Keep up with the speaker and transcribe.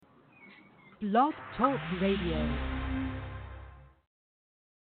Blog Talk Radio.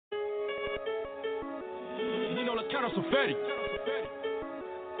 Let's count on some Fetty.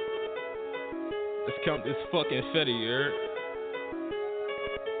 Let's count this fucking Fetty, you heard?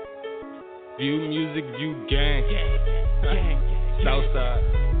 View music, view gang. Southside.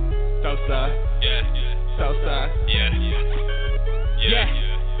 Southside. Yeah. Southside.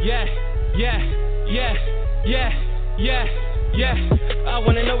 Yeah. I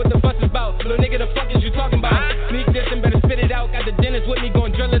wanna know what the fuss is about. Little nigga, the fuck is you talking about? Sneak this and better spit it out. Got the dentist with me,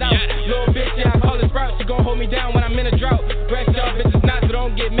 gon' drill it out. Little bitch, yeah, I call it sprout. She gon' hold me down when I'm in a drought. Rest y'all bitches not, so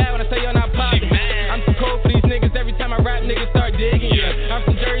don't get mad when I say y'all not poppin'. I'm too cold for these niggas. Every time I rap, niggas start digging, yeah. I'm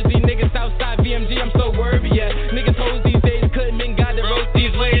from Jersey, niggas Southside, VMG, I'm so worthy, yeah. Niggas hoes these days, couldn't been God that wrote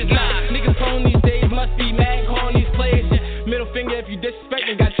these ways, nah. Niggas clone these days, must be mad, calling these players, yeah. Middle finger if you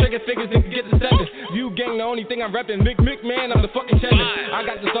disrespectin', got trigger fingers and can get the seven. View gang, the only thing I'm reppin'. Mick, man, I'm the fucking champion. I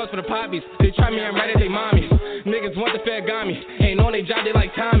got the sauce for the poppies. They try me, I'm right at they mommies. Niggas want the fair got me. Ain't on they job, they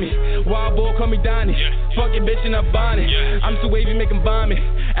like Tommy. Wild boy, call me Donnie. Fuck your bitch and I'm Bonnie. I'm too wavy, make 'em bomb me.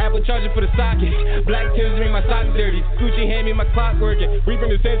 Apple charger for the socket. Black Timbs make my socks dirty. Gucci hand me my clock working. We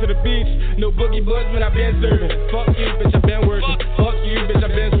bring the sand to the beach. No boogie bugs, man, I been serving. Fuck you, bitch, I been working. Fuck you, bitch, I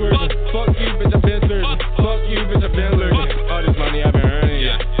been swerving. Fuck you, bitch, I been serving. Fuck you, bitch, I been lurking. All this money I've been earning,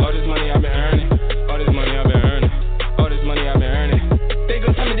 yeah. All this money I've been earning. All this money I've been earning. All this money I've been earning. They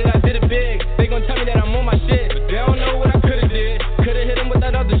gon' tell me that I did it big. They gon' tell me that I'm on my shit. But they don't know what I coulda did. Coulda hit them with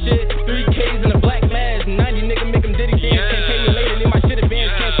that other shit. 3Ks in a black mask. 90 nigga make them diddy dance. Can't pay me later, leave my shit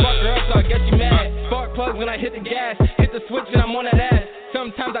advanced. Can't fuck her up, so I guess you mad. Spark plugs when I hit the gas. Hit the switch and I'm on that ass.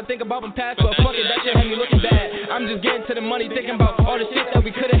 Sometimes I think about my past, but fuck it, that shit had me looking bad. I'm just getting to the money, thinking about all the shit that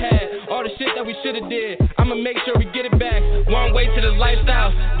we coulda had. All the shit that we shoulda did. I'ma make sure we get it back. One way to the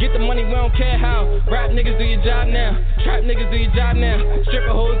lifestyle. Get the money, we don't care how. Rap niggas, do your job now. Trap niggas, do your job now.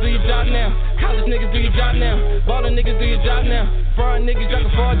 Stripper hoes, do your job now. College niggas, do your job now. Ballin' niggas, do your job now. Fraud niggas, y'all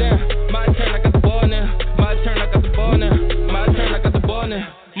can fall down. My turn, I got the ball now. My turn, I got the ball now. My turn, I got the ball now.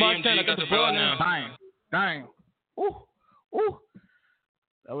 My turn, I got the ball now. Dang. Ooh.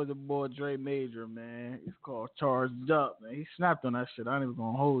 That was a boy Dre Major, man. It's called Charged Up, man. He snapped on that shit. I ain't even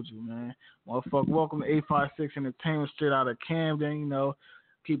gonna hold you, man. Motherfucker, welcome to 856 Entertainment straight out of Camden, you know.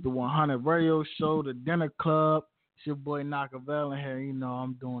 Keep the 100 radio show, the dinner club. It's your boy Nockavel in here. You know,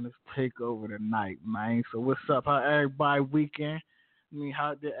 I'm doing this takeover tonight, man. So what's up? How everybody weekend?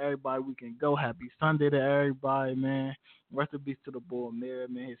 How did everybody weekend go? Happy Sunday to everybody, man. Rest in peace to the boy,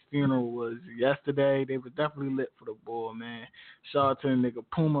 man. His funeral was yesterday. They was definitely lit for the boy, man. Shout out to the nigga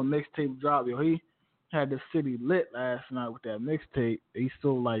Puma mixtape drop. Yo, he had the city lit last night with that mixtape. He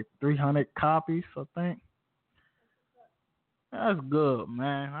sold like 300 copies, I think. That's good,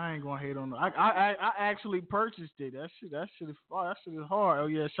 man. I ain't gonna hate on it. I actually purchased it. That shit is fire. That shit is hard. Oh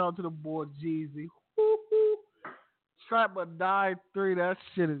yeah, shout out to the boy Jeezy. Woo-hoo. Trap or Die 3, that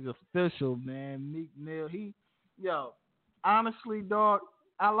shit is official, man. Meek Mill, honestly, dog,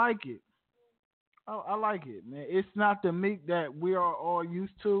 I like it. I like it, man. It's not the Meek that we are all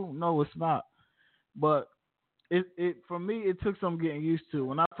used to. No, it's not. But it for me, it took some getting used to.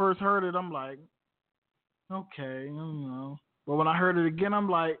 When I first heard it, I'm like, okay, you know. But when I heard it again, I'm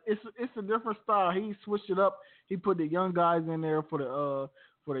like, it's a different style. He switched it up. He put the young guys in there for the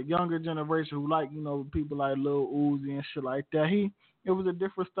younger generation who like, you know, people like Lil Uzi and shit like that. It was a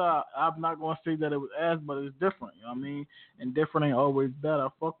different style. I'm not gonna say that it was ass, but it's different. You know what I mean? And different ain't always bad. I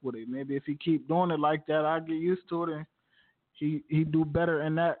fuck with it. Maybe if he keep doing it like that, I get used to it, and he do better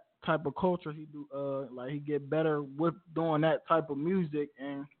in that type of culture. He do he get better with doing that type of music,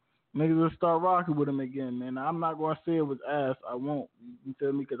 and niggas will start rocking with him again, man. I'm not gonna say it was ass. I won't. You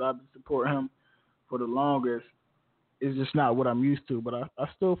feel me? Because I've been supporting him for the longest. It's just not what I'm used to, but I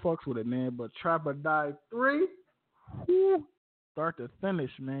still fucks with it, man. But Trap or Die 3, whoo, start to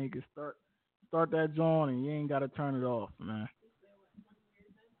finish, man. You can start that joint and you ain't got to turn it off, man.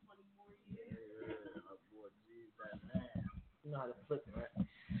 You know how to flip it, right?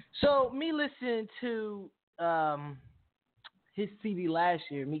 So, me listening to his CD last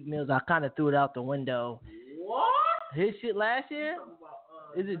year, Meek Mill's, I kind of threw it out the window. What? His shit last year?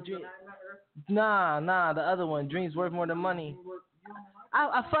 Is it Dream? Nah, the other one, Dreams Worth More Than Money.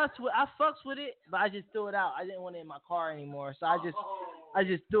 I fucks with it, but I just threw it out. I didn't want it in my car anymore, so I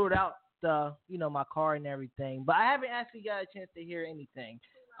just threw it out my car and everything. But I haven't actually got a chance to hear anything.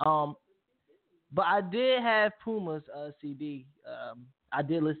 But I did have Puma's CD. I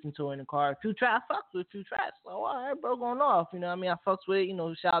did listen to it in the car. I fucks with 2 tracks. So, all right, bro, going off. You know what I mean? I fucks with it. You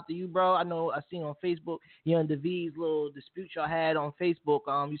know, shout out to you, bro. I know I seen on Facebook, you and DeV's little dispute y'all had on Facebook.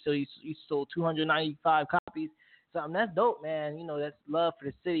 You sold 295 copies. something. That's dope, man. You know, that's love for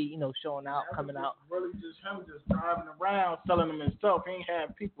the city. You know, showing out, coming out. Really, just him just driving around selling them himself. He ain't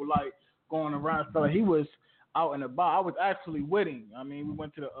had people like going around selling. He was out and about. I was actually with him. I mean, we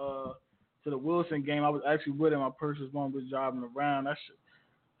went to the Wilson game. I was actually with him. I purchased one. Was driving around. That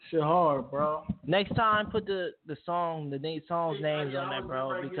shit hard, bro. Next time, put the songs names on there,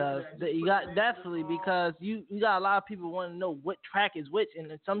 bro, because you got definitely because you got a lot of people want to know what track is which,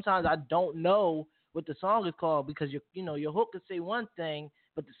 and sometimes I don't know what the song is called because your hook could say one thing,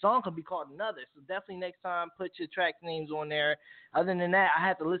 but the song could be called another. So definitely next time, put your track names on there. Other than that, I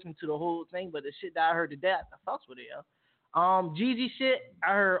had to listen to the whole thing, but the shit that I heard today, I fucks with it, yo. Jeezy shit,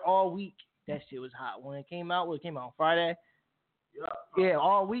 I heard all week. That shit was hot when it came out. It came out on Friday. Yeah,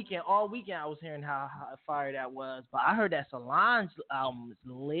 all weekend I was hearing how fire that was. But I heard that Solange album is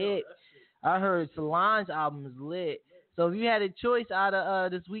lit. I heard Solange album is lit. So if you had a choice out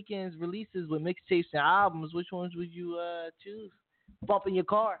of this weekend's releases with mixtapes and albums, which ones would you choose? Bump in your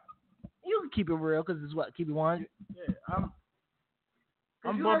car. You can keep it real because it's what, keep it 100. Yeah,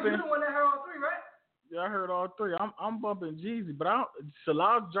 I'm bumping. You're the one that heard all three, right? Yeah, I heard all three. I'm bumping Jeezy, but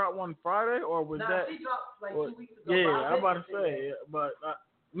Solange dropped one Friday, or was that? She dropped like 2 weeks ago. Yeah, I'm about to say, but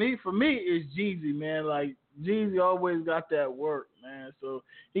for me, it's Jeezy, man. Like Jeezy always got that work, man. So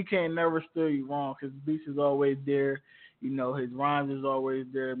he can't never steer you wrong. His beats is always there. You know, his rhymes is always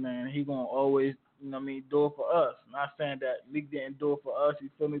there, man. He gonna always, you know what I mean, do it for us. Not saying that Meek didn't do it for us, you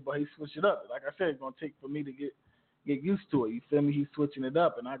feel me? But he switched it up. Like I said, it's gonna take for me to get used to it. You feel me? He's switching it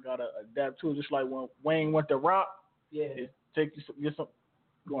up, and I gotta adapt to it. Just like when Wayne went to rock, it take you some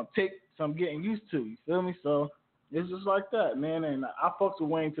gonna take some getting used to. You feel me? So it's just like that, man. And I fucks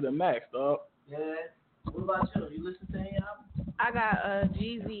with Wayne to the max, dog. Yeah. What about you? You listen to any album? I got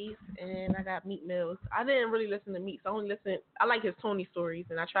Jeezy's and I got Meek Mill's. I didn't really listen to Meek's. I like his Tony Stories,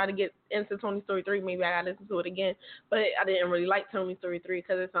 and I tried to get into Tony Story 3. Maybe I gotta listen to it again, but I didn't really like Tony Story 3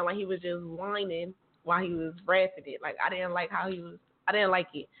 because it sounded like he was just whining while he was rapping it. Like I didn't like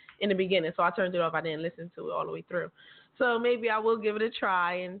it in the beginning, so I turned it off. I didn't listen to it all the way through. So maybe I will give it a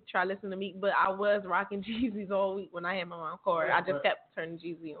try and try listening to Meek. But I was rocking Jeezy's all week when I had my mom car. I just kept turning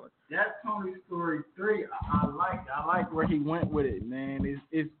Jeezy on. That Tony Story 3, I like. I like where he went with it, man.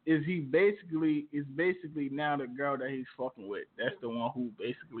 Is he basically now the girl that he's fucking with? That's the one who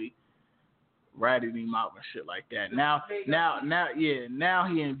basically ratted him out and shit like that. Now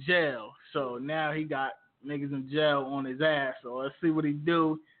he in jail. So now he got niggas in jail on his ass. So let's see what he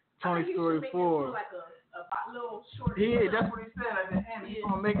do. Tony Story 4. A little short. Yeah, that's what he said at the end. He's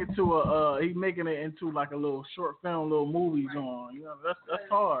gonna make it to he's making it into like a little short film, little movie on. You know, that's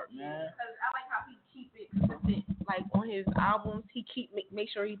hard, man. Because I like how he keep it consistent. Like on his albums, he make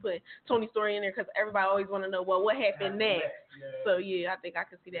sure he put Tony Story in there because everybody always want to know, well, what happened next. Yeah. So yeah, I think I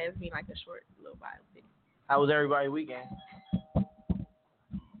could see that as being like a short little biopic. How was everybody's weekend?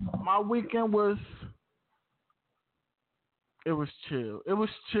 My weekend was chill. It was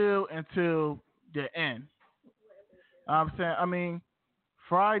chill until the end. I'm saying, I mean,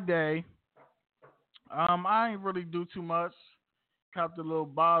 Friday, I ain't really do too much. Copped a little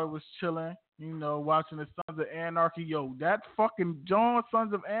bottle, was chilling, you know, watching the Sons of Anarchy. Yo, that fucking John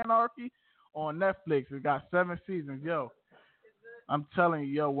Sons of Anarchy on Netflix. It got 7 seasons, yo. I'm telling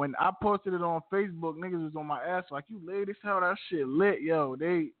you, yo, when I posted it on Facebook, niggas was on my ass like, you ladies, how that shit lit, yo.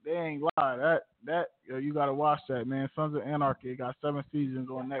 They ain't lie. That yo, you gotta watch that, man. Sons of Anarchy, it got 7 seasons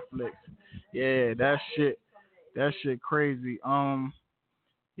on Netflix. Yeah, that shit crazy.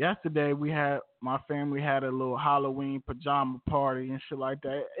 Yesterday my family had a little Halloween pajama party and shit like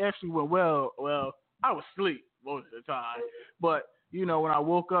that. It actually went well. Well, I was asleep most of the time, but you know, when I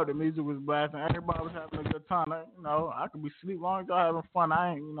woke up, the music was blasting. Everybody was having a good time. You know, I could be asleep long as y'all having fun.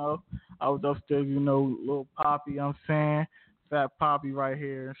 I was upstairs, you know, little Poppy, you know what I'm saying? Fat Poppy right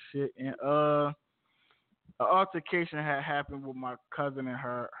here and shit. And an altercation had happened with my cousin and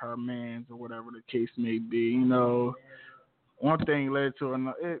her mans or whatever the case may be. You know, one thing led to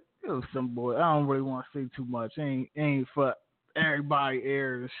another. It was some boy. I don't really want to say too much. Ain't for everybody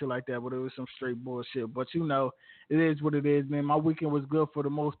airs and shit like that, but it was some straight bullshit. But you know, it is what it is, man. My weekend was good for the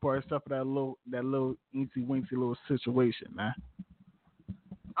most part, except for that little eensy weensy little situation, man.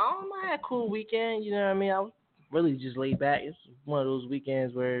 I had a cool weekend, you know what I mean? I was really just laid back. It's one of those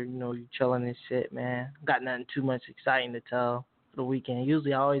weekends where, you know, you chilling and shit, man. Got nothing too much exciting to tell for the weekend.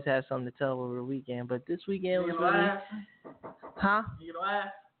 Usually I always have something to tell over the weekend, but this weekend was really... Huh? You get no ass?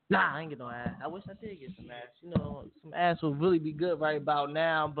 Nah, I ain't get no ass. I wish I did get some ass. You know, some ass would really be good right about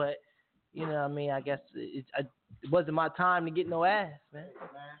now, but, you know what I mean? I guess it wasn't my time to get no ass, man.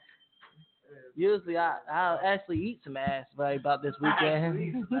 Usually I'll actually eat some ass right about this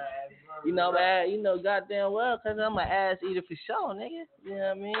weekend. You know, man, goddamn well, cause I'm an ass eater for sure, nigga. You know what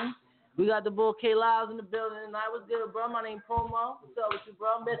I mean? We got the bull Kay Lyles in the building tonight. What's good, bro? My name Promo. What's up with you,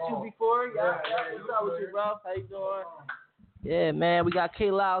 bro? Met you before. Yeah. What's up with you, bro? How you doing? Yeah, man. We got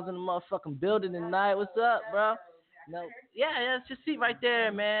Kay Lyles in the motherfucking building tonight. What's up, bro? No. Yeah, it's your seat right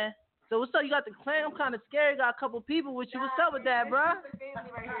there, man. So what's up? You got the clan? I'm kind of scared. Got a couple people with you. What's up with that, bro? It's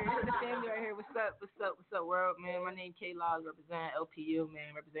the family right here. What's up, world, man? My name Kay Lyles, represent LPU,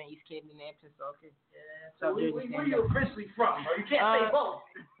 man. Represent East Camden and Pensacola. Yeah. So where you officially from, bro? You can't say both.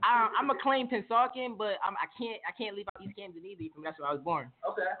 I'm a claim Pensacola, but I can't leave out East Camden either. That's where I was born.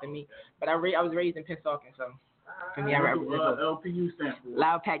 Okay. For me, but I was raised in Pensacola, so. For me, I represent LPU stand for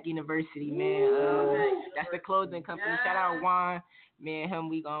Loud University, man. That's the clothing company. Shout out Juan. Me and him,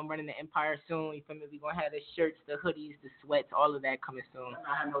 we gonna run in the Empire soon. You feel me? We gonna have the shirts, the hoodies, the sweats, all of that coming soon.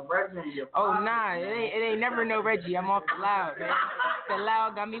 I have no Reggie in your Oh nah, it ain't never no Reggie. I'm off the Loud, man. The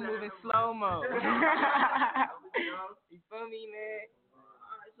Loud got me moving slow mo. You feel me, man?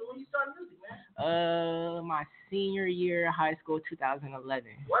 So when you started music, man? My senior year of high school,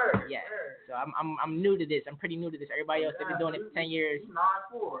 2011. Word. Yeah. So I'm new to this. I'm pretty new to this. Everybody else, they've been doing it for 10 years.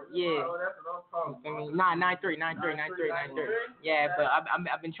 9-4. Yeah. Nah, 9-3. Yeah, but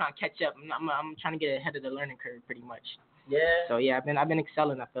I've been trying to catch up. I'm trying to get ahead of the learning curve, pretty much. Yeah. So yeah, I've been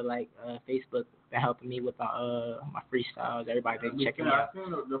excelling. I feel like Facebook been helping me with my freestyles. Everybody been checking me out. I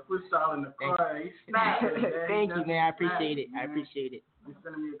seen the freestyle in the car. Thank you, man. I appreciate it. You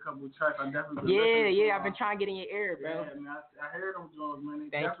sending me a couple of tracks. I definitely. Yeah. I've been trying to get in your ear, bro. Yeah, man. I heard them songs, man.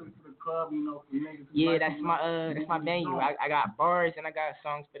 They definitely for the club, for niggas. Yeah, that's my venue. I got bars and I got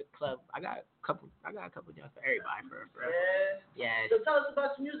songs for the club. I got a couple jobs for everybody, bro. Yeah. So tell us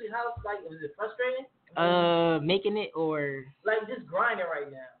about your music. How was it frustrating? Making it or like just grinding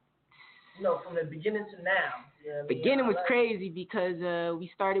right now. From the beginning to now. Beginning was crazy because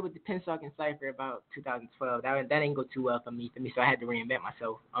we started with the Pensacola Cypher about 2012. That didn't go too well for me, so I had to reinvent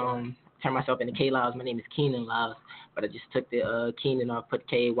myself. Turn myself into Kay Lyles. My name is Keenan Lyles, but I just took the Keenan off, put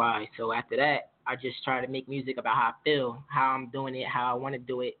KY. So after that, I just tried to make music about how I feel, how I'm doing it, how I want to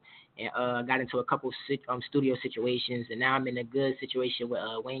do it, and got into a couple studio situations, and now I'm in a good situation with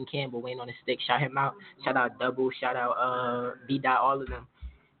Wayne Campbell, Wayne on the Stick. Shout him out. Shout out Double. Shout out B-Dot, all of them.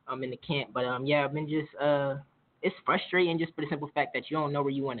 I'm in the camp, but yeah, I've been just it's frustrating just for the simple fact that you don't know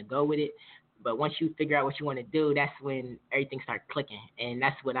where you want to go with it. But once you figure out what you want to do, that's when everything starts clicking, and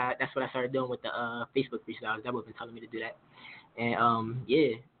that's what I started doing with the Facebook freestyles. That would have been telling me to do that, and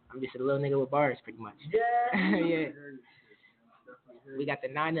yeah, I'm just a little nigga with bars, pretty much. Yeah. Yeah. We got the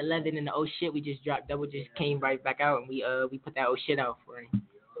 9/11 and the oh shit we just dropped. Double just came right back out, and we put that oh shit out for him.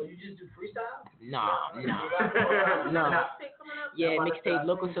 So you just do freestyle? No. Yeah, mixtape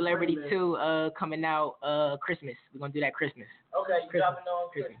Local Celebrity 2 coming out Christmas. We're gonna do that Christmas. Okay, you dropping on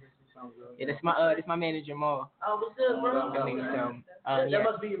Christmas. Yeah, that's my manager Jamal. Oh, what's good, bro? Yeah. That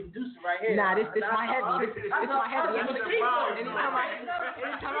must be your producer right here. Nah, this my heavy. This my heavy. Anytime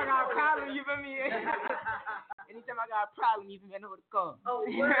I got a problem, you feel me? Anytime I got a problem, you feel me? I know what to call. Oh,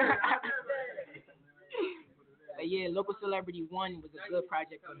 word. Yeah, Local Celebrity 1 was a good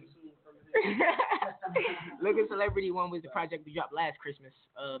project for me. Local Celebrity 1 was the project we dropped last Christmas.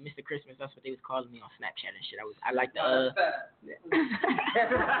 Mr. Christmas, that's what they was calling me on Snapchat and shit. I like the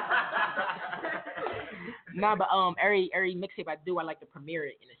Nah, but every mixtape I do, I like to premiere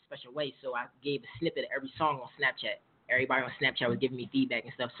it in a special way. So I gave a snippet of every song on Snapchat. Everybody on Snapchat was giving me feedback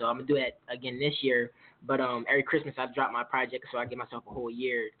and stuff, so I'm gonna do that again this year. But every Christmas I drop my project, so I give myself a whole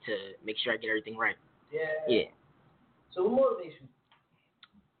year to make sure I get everything right. Yeah. So what motivates you?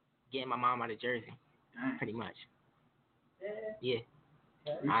 Getting my mom out of Jersey, pretty much. Yeah.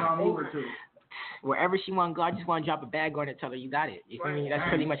 You trying to move her to? Wherever she want to go, I just want to drop a bag on her and tell her you got it. You feel me? That's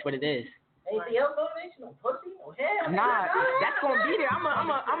pretty much what it is. Anything else motivates you? No pussy? No hair? Nah, that's gonna be there. I'm trying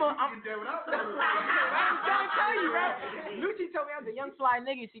to tell you, bro. Lucci told me I was a young fly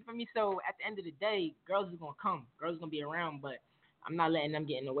nigga. See, for me, so at the end of the day, girls is gonna come. Girls is gonna be around, but I'm not letting them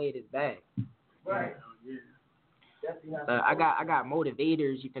get in the way of this bag. Right. I got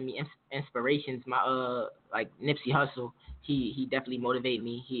motivators, you feel me, inspirations. My like Nipsey Hussle, he definitely motivated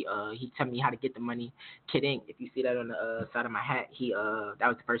me. He tell me how to get the money. Kid Ink, if you see that on the side of my hat, that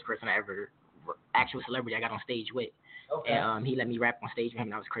was the first person I ever actual celebrity I got on stage with. Okay. And he let me rap on stage with him.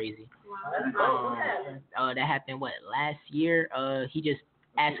 That was crazy. Wow. That happened last year. He just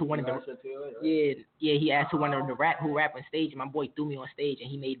asked who wanted to he asked who wanted to rap on stage, and my boy threw me on stage and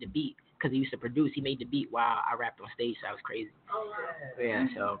he made the beat. Because he used to produce, he made the beat while I rapped on stage, so that was crazy. Yeah,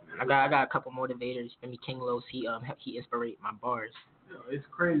 so I got a couple motivators. For me, King Los, he inspired my bars. It's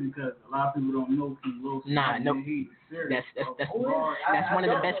crazy because a lot of people don't know King Los. Nah, no. That's One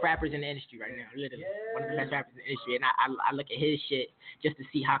of the best rappers in the industry right now, literally. One of the best rappers in the industry, and I look at his shit just to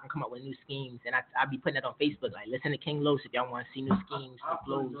see how I can come up with new schemes, and I be putting it on Facebook, like, listen to King Los if y'all want to see new schemes, new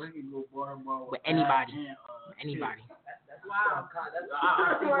flows, with anybody. Wow.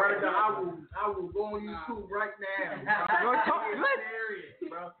 I will go on YouTube right now.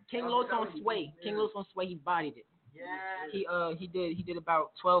 King Los on Sway. He bodied it. Yeah. He did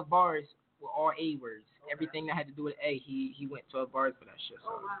about 12 bars with all A words. Everything that had to do with A, he went 12 bars for that shit. So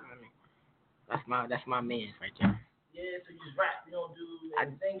I mean, that's my man's right there. Yeah, so you just rap. You don't do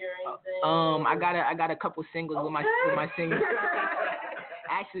anything or anything. I got a couple singles with my singles.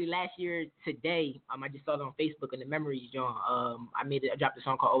 Actually, last year today, I just saw it on Facebook in the Memories, John. I dropped a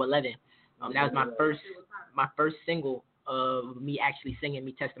song called 011. That was my first single of me actually singing,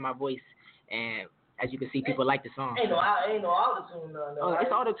 me testing my voice, and as you can see, people like the song. Ain't no auto-tune, no. Oh,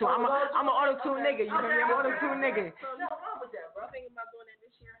 it's auto-tune. I'm an auto-tune nigga. You feel me? I'm an auto-tune nigga. So nothing wrong with that, bro. I'm thinking about doing that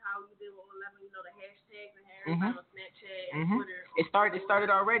this year. How you did with 11, the hashtags and everything on Snapchat and Twitter. It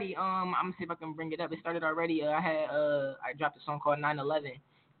started already. I'm gonna see if I can bring it up. It started already. I dropped a song called 9/11.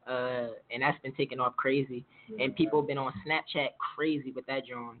 And that's been taking off crazy, and people have been on Snapchat crazy with that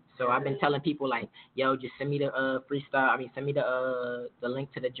joint. So I've been telling people like, yo, just send me the freestyle. Send me the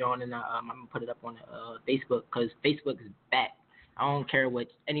link to the joint, and I'm gonna put it up on Facebook, because Facebook is back. I don't care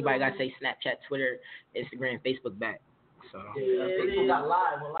what anybody got to say. Snapchat, Twitter, Instagram, Facebook back. So Facebook got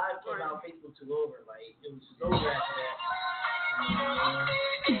live. When live came out, Facebook took over. Like, it was just over after that.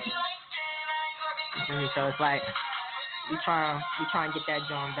 So it's like, we trying to get that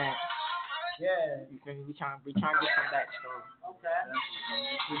John back. Yeah. We trying to get some back. So. Okay.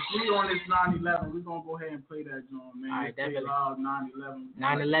 If we on this 9/11, we're gonna go ahead and play that John, man. All right, definitely. 9/11.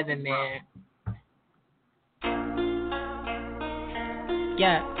 9/11, man.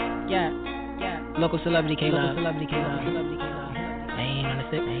 Yeah. Local celebrity Kay Lyles. I ain't on the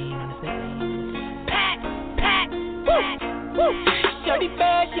sick. Pack. Woo. Shorty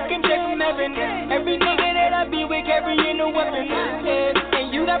bad, she can check from heaven. Every nigga that I be with carrying a weapon.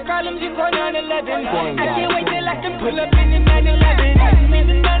 And you got problems, you call 911. I can't wait till I can pull up in the 911. In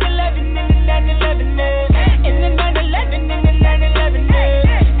the 911, in the 911, in the 911, in the 911,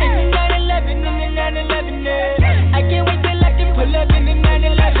 in the 911, in the 911. I can't wait till I can pull up in the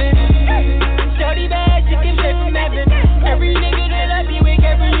 911. Shorty bad, she can check from heaven. Every nigga that I be with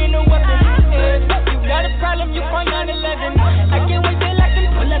carrying a weapon. You got a problem, you call 911. I can't wait till I can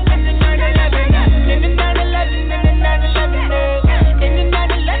pull up in the 911. In the 911, in the 911, in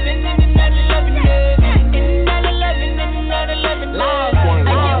the 911, in the 911, in the 911, in the 911. I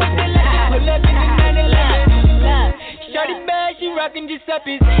can't wait till I can pull up in the 911. Shorty bad, she rockin'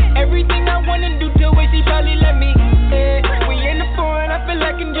 Giuseppe's. Everything I wanna do to her, she probably let me. We in the foreign, I feel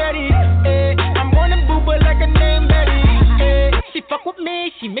like Andretti. I'm on a booba like a name Betty. She fuck with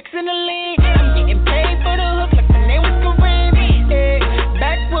me, she mixin' the lean. I'm getting paid for the hook like her name was Kareem.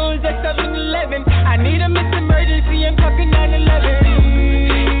 Backwoods at 7-Eleven. I need a Miss Emergency, I'm talking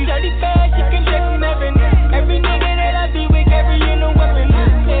 9/11. Dirty bad, she can check from heaven. Every nigga that I be with carrying a weapon.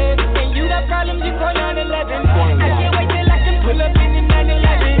 And you got problems, you call 911. I can't wait till I can pull up in the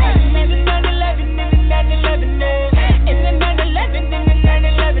 911. In the 911, in the 911, in the 911, in the 911,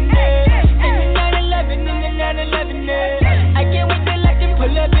 in the 911, in the 911. I can't wait till I can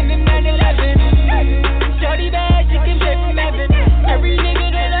pull up in the 911. Shorty bad, she can check from heaven. Every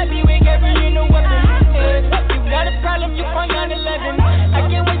nigga that I be with carrying a weapon. You got a problem, you call 911. I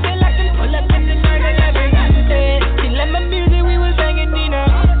can't wait till I can pull up in the 911. She let my music, we was banging Nina.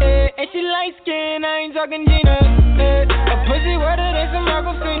 And she light skin, I ain't talking Gina. A pussy wetter than some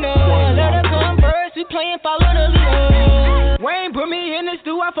Aquafina. Let her come first, we playin' follow the leader. Wayne put me in the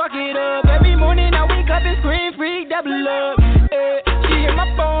stew, I fuck it up. Every morning I wake up and scream, freak, double up. She hit my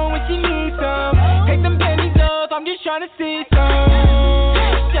phone when she needs some. Take them pennies off, I'm just tryna see some.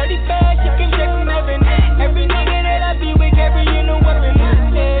 Dirty bad, she can check from heaven. Every nigga that I be with carrying a weapon.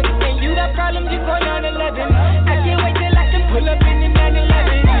 And you got problems, you call 911. I can't wait till I can pull up in the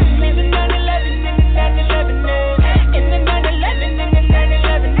 911. In the 911, in the 911, in the 911, in the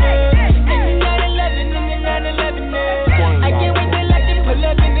 911, in the 911, in the 911. I can't wait till I can pull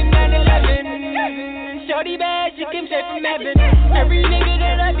up in the 911. Shorty bad, she can check from heaven.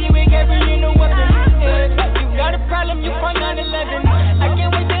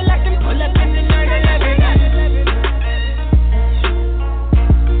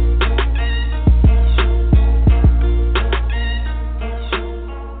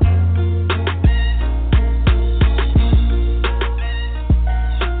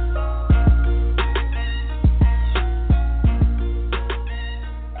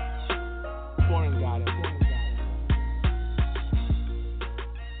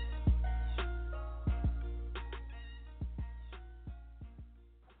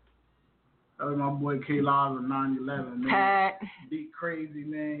 That was my boy Kay Lyles of 911, man. Pat. Beat crazy,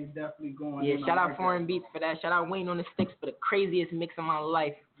 man. He definitely going Yeah, in. shout out Foreign Beats for that. Shout out Wayne on the Sticks for the craziest mix of my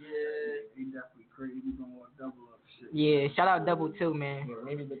life. Yeah, he definitely crazy. He going to double up shit. Yeah, shout out Double too, man. Yeah,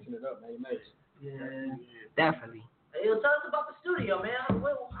 maybe mixing it up, man. Yeah. Definitely. Hey, yo, tell us about the studio, man.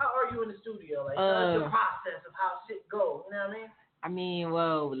 How are you in the studio? Like, tell us the process of how shit go. You know what I mean? I mean,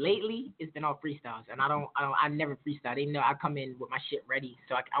 well, lately it's been all freestyles, and I never freestyle. They know I come in with my shit ready,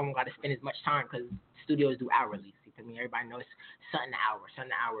 so I don't got to spend as much time because studios do hourly. You feel me? Everybody knows something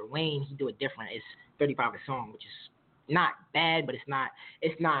an hour. Wayne, he do it different. It's 35 a song, which is not bad, but it's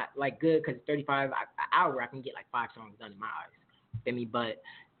not like good because 35 an hour I can get like 5 songs done in my eyes. You feel me? But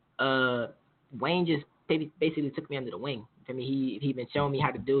Wayne just basically took me under the wing. I mean, he been showing me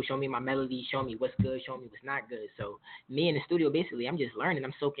how to do, showing me my melody, showing me what's good, showing me what's not good. So me in the studio, basically, I'm just learning.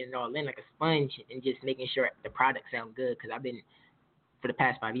 I'm soaking it all in like a sponge and just making sure the product sounds good. Because I've been, for the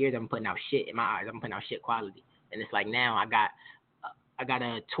past 5 years, I'm putting out shit in my eyes. I'm putting out shit quality. And it's like now I got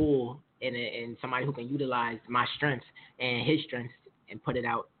a tool and somebody who can utilize my strengths and his strengths and put it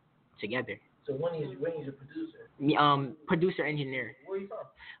out together. So when he's your producer? Me, producer engineer. Where are you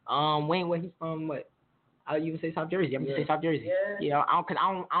from? Wayne, where he's from? What? You would say South Jersey. I'm gonna say South Jersey. Yeah. I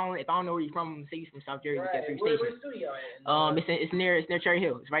don't. If I don't know where you're from, I'm gonna say you're from South Jersey. Right. Got 3 Where's stations. the studio at? It's near Cherry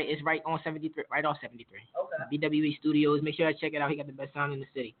Hill. It's right on 73. Right off 73. Okay. BWE Studios. Make sure I check it out. He got the best sound in the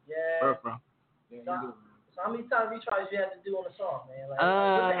city. Yeah. From. So how many times retries you have to do on a song, man? Like,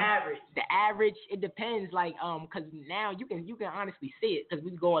 what's the average? The average, it depends. Like, cause now you can honestly see it, cause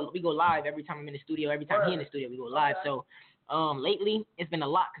we go live every time I'm in the studio. Every time he in the studio, we go live. Okay. So, lately it's been a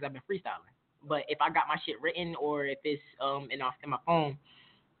lot, cause I've been freestyling. But if I got my shit written or if it's in my phone,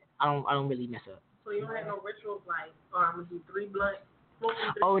 I don't really mess up. So you don't have no rituals like, I'm gonna do 3 blunts.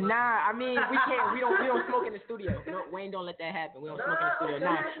 Oh nah, I mean we don't smoke in the studio. No, Wayne don't let that happen. We don't smoke in the studio.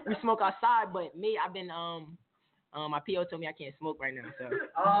 Nah, we smoke outside. But me, I've been my PO told me I can't smoke right now. So yeah,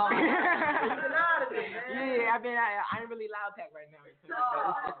 I ain't really loud pack right now. It's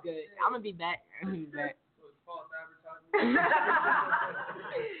good. I'm gonna be back.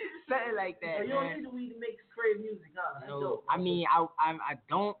 Something like that. So you don't need the weed to make great music, huh? That's No, dope. I mean I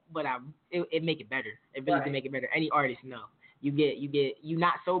don't, but it make it better. It really can make it better. Any artist know. You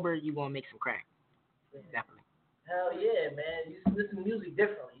not sober, you gonna make some crack. Yeah. Definitely. Hell yeah, man. You listen to music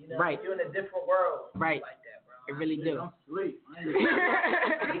differently, you know. Right. You're in a different world. Right. Like that, bro. It really do. I'm sleep. Me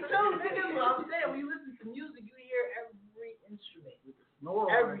too, nigga. What I'm saying, when you listen to music, you hear every instrument.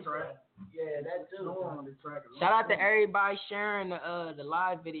 Every track. Yeah, that too. Shout out to everybody sharing the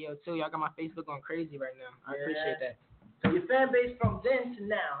live video too. Y'all got my Facebook going crazy right now. I appreciate that. So your fan base from then to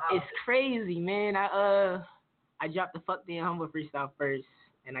now, it's crazy, man. I dropped the Fuck the Humble freestyle first,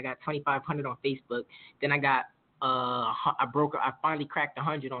 and I got 2,500 on Facebook. Then I got I finally cracked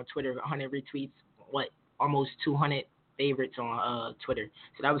 100 on Twitter, 100 retweets, almost 200 favorites on Twitter.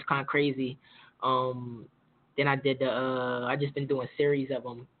 So that was kind of crazy. Then I did I just been doing series of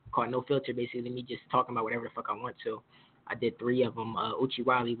them called No Filter, basically me just talking about whatever the fuck I want to. I did 3 of them. Uchi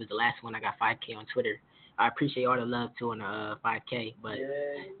Wally was the last one. I got 5K on Twitter. I appreciate all the love too on the 5K, but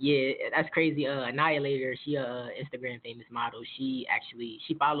yeah, that's crazy. Annihilator, she Instagram famous model. She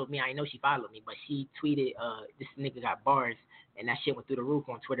followed me. I didn't know she followed me, but she tweeted, this nigga got bars, and that shit went through the roof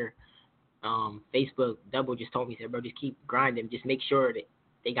on Twitter. Facebook Double just told me, said, bro, just keep grinding, just make sure that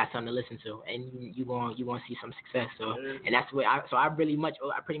they got something to listen to, and you gonna see some success. So, and that's what I pretty much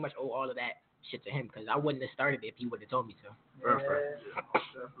owe all of that shit to him, because I wouldn't have started it if he would have told me to.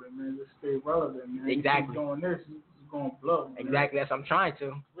 Definitely, man. Just stay relevant, man. Exactly. You keep doing this, it's gonna blow. Man. Exactly. That's what I'm trying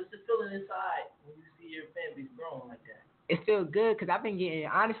to. What's the feeling inside when you see your fan base growing like that? It feels good, because I've been getting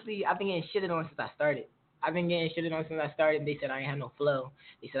shitted on since I started. They said I ain't have no flow.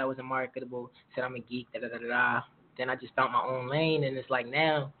 They said I wasn't marketable. Said I'm a geek. Then I just found my own lane, and it's like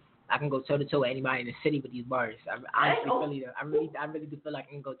now I can go toe to toe with anybody in the city with these bars. I really do feel like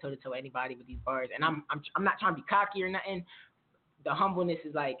I can go toe to toe with anybody with these bars, and I'm not trying to be cocky or nothing. The humbleness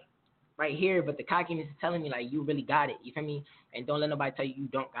is like right here, but the cockiness is telling me like you really got it. You feel me? And don't let nobody tell you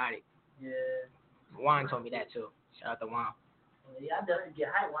don't got it. Yeah. Juan told me that too. Shout out to Juan. Yeah, I definitely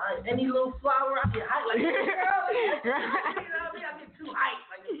get hyped. Any little flower, I get hyped. Like, girl, you know what I mean? I get too hyped,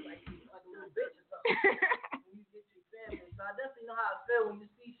 like a little bitch or something. When you get your family. So I definitely know how it feels when you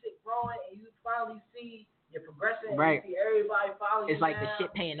see shit growing and you finally see your progression. Right. And you see everybody following you. It's like now. the shit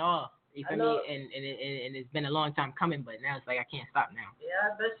paying off. You feel me? And it's been a long time coming, but now it's like I can't stop now. Yeah,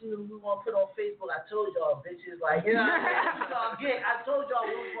 I bet you we want to put on Facebook. I told y'all, bitches, like, you know what I mean? I told y'all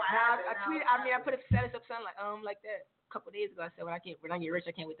what was going to happen. I tweeted. I mean, I put a status up something like that a couple of days ago. I said when I get rich,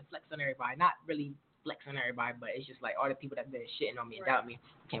 I can't wait to flex on everybody. Not really flex on everybody, but it's just like all the people that been shitting on me and doubt me.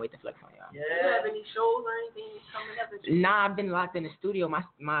 Can't wait to flex on y'all. Yeah. You have any shows or anything coming up? Nah, I've been locked in the studio. My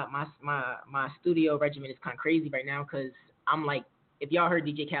studio regimen is kind of crazy right now because I'm like, if y'all heard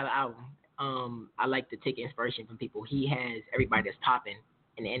DJ Khaled album, I like to take inspiration from people. He has everybody that's popping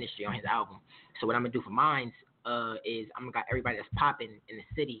in the industry on his album. So what I'm gonna do for mine is I'm gonna got everybody that's popping in the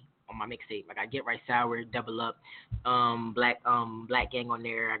city on my mixtape. Like I Get Right Sour, Double Up, Blaqq Gang on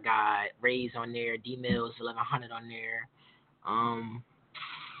there. I got Rays on there, D Mills 1100 on there.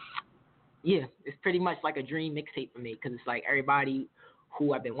 Yeah, it's pretty much like a dream mixtape for me because it's like everybody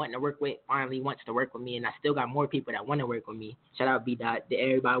who I've been wanting to work with finally wants to work with me, and I still got more people that want to work with me. Shout out B Dot,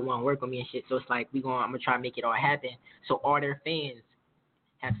 everybody want to work with me and shit. So it's like I'm gonna try to make it all happen so all their fans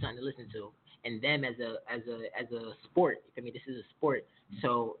have something to listen to, and them as a sport. You feel me? This is a sport,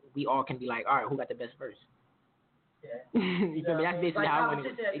 so we all can be like, all right, who got the best verse? Yeah. You feel me? That's basically how I want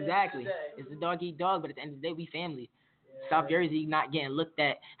it. Exactly. It's a dog eat dog, but at the end of the day, we family. South Jersey not getting looked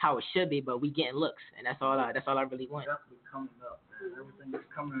at how it should be, but we getting looks, and that's all I really want. Definitely coming up, man. Everything is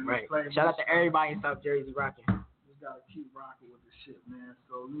coming. Right. Shout out to everybody in South Jersey rocking. Just gotta keep rocking with the shit, man.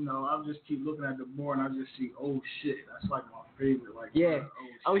 So I'll just keep looking at the board and I just see shit. That's like my favorite. Like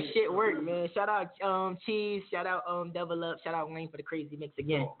shit work, man. Shout out Cheese. Shout out Double Up. Shout out Wayne for the crazy mix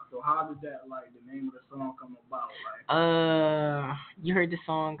again. So how did that the name of the song come about? You heard the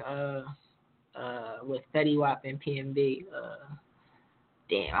song with Fetty Wap and PMB.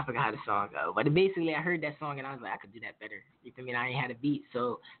 Damn, I forgot how the song goes. But basically, I heard that song and I was like, I could do that better. You feel me? And I ain't had a beat,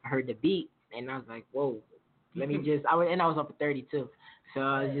 so I heard the beat and I was like, whoa. Let me just. I was up for 30 too, so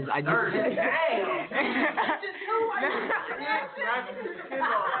I just. Damn.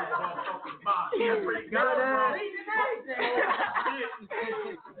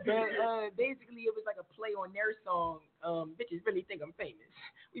 But basically, it was like a play on their song. Bitches really think I'm famous.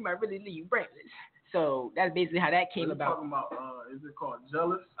 We might really leave you brainless. So that's basically how that came about. Talking about, is it called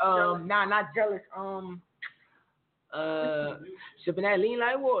Jealous? Nah, not Jealous. Sipping that lean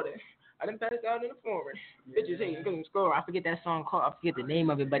like water. I done passed out in the foreign. Bitches hate because I'm scoring. I forget that song called. I forget the name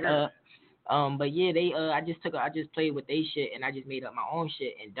of it, but yeah, they I just played with they shit and I just made up my own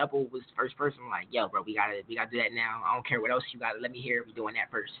shit. And Double was the first person. I'm like, yo, bro, we gotta do that now. I don't care what else you got. Let me hear it. We doing that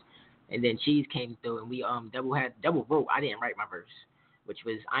first. And then Cheese came through and we Double wrote. I didn't write my verse, which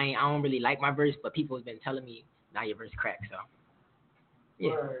was I don't really like my verse, but people have been telling me now your verse cracked. So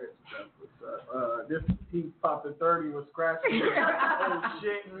yeah. This he popped the 30 was scratching.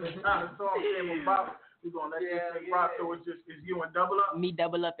 Shit. That's how the song came about. We gonna let this thing rock. So it's you and Double Up. Me,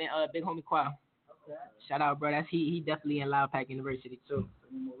 Double Up, and Big Homie Qual. Okay. Shout out, bro. That's he definitely in Loud Pack University too.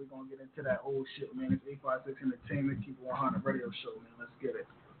 So, we're gonna get into that old shit, man. It's 856 Entertainment, Keep It 100 Radio Show, man. Let's get it.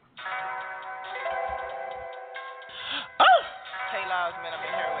 Kay Lyles, man, I'm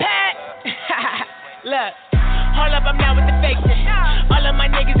in here with Pat. Look. Hold up, I'm now with the fake shit. All of my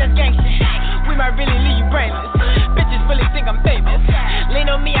niggas that's gangsta. We might really leave you brainless. Bitches really think I'm famous.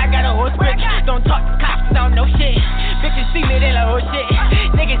 Lean on me, I got a whole script. Don't talk to cops, cause I don't know shit. Bitches see me, they like, oh shit.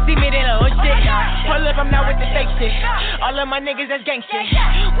 Niggas see me, they like, oh shit. Hold up, I'm now with the fake shit. All of my niggas that's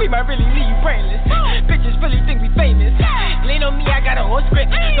gangsta. We might really leave you brainless. Bitches really think we famous. Lean on me, I got a whole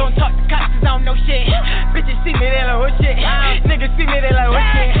script. Don't talk to cops, cause I don't know shit. Bitches see me, they like, oh shit. Niggas see me, they like, oh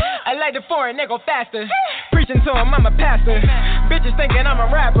shit. I like the foreign, they go faster. Preaching to him, I'm a pastor. Bitches thinking I'm a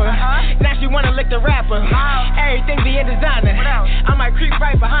rapper. Now she wanna lick the rapper. Everything be in designer. I might creep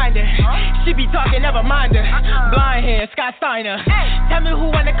right behind her. She be talking, never mind her. Blind hair, Scott Steiner. Tell me who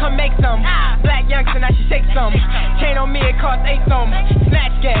wanna come make some. Black youngster, now she shake some. Chain on me, it cost 8 some.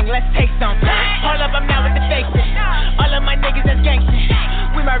 Snatch gang, let's take some. Hold up, I'm now with the fake shit. All of my niggas that's gangsta.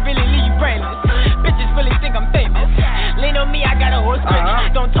 We might really leave you brainless. Bitches really think I'm famous. Lean on me, I got a whole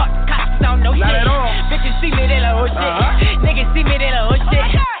script. Don't talk to cops, I don't know shit. Bitches see me, they like, oh shit. Niggas see me, they like, oh shit.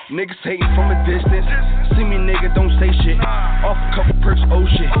 Niggas hating from a distance. See me, nigga, don't say shit. Off a couple perks, oh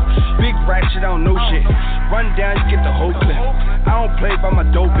shit. Big ratchet, I don't know shit. Run down, you get the whole clip. I don't play by my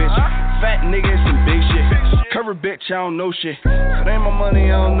dope bitch. Fat niggas and big shit. Cover bitch, I don't know shit. It ain't my money,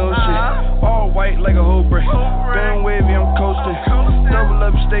 I don't know shit. All white like a whole brick. Been wavy, I'm coasting. Double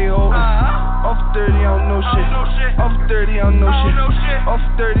up, stay holding. Off 30, I don't know shit. Off 30, I don't know shit. Off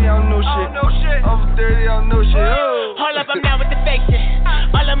 30, I don't know shit. Off 30, I don't know shit. Hold up, I'm now with the fake shit.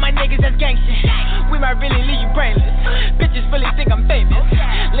 All of my niggas that's gangsta. We might really leave you brainless. Bitches really think I'm famous.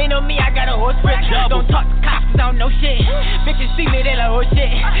 Lean on me, I got a whole script. Don't talk to cops, cause I don't know shit. Bitches see me, they like, oh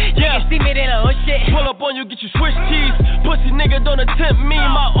shit. Niggas see me, they like, oh shit. Pull up on you, get you Swiss cheese. Pussy nigga, don't attempt me.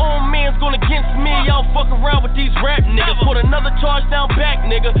 My own man's going against me. Y'all fuck around with these rap niggas. Put another charge down back,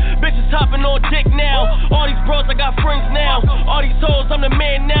 nigga. Bitches hopping on dick now. All these bros, I got friends now. All these hoes, I'm the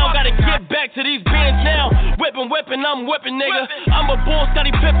man now. Gotta get back to these bands whipping, nigga. I'm a bull,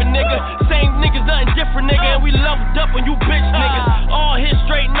 Scotty Pippen, nigga. Same niggas, nothing different, nigga. And we leveled up on you bitch niggas. All hit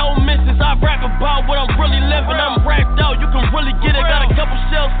straight, no misses. I rap about what I'm really living. I'm racked out, you can really get it. Got a couple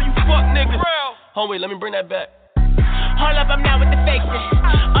shells for you fuck niggas. Hold wait, let me bring that back. Hold up, I'm not with the fake shit.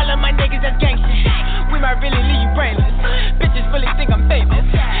 All of my niggas that's gangsta. We might really leave you brainless. Bitches really think I'm famous.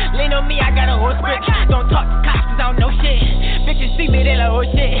 Lean on me, I got a whole script. Don't talk to cops cause I don't know shit. Bitches see me, they like, oh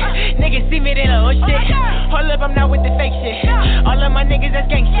shit. Niggas see me, they like, oh shit. Hold up, I'm not with the fake shit. All of my niggas that's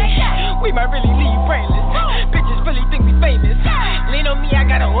gangsta. We might really leave you brainless. Bitches really think we famous. Lean on me, I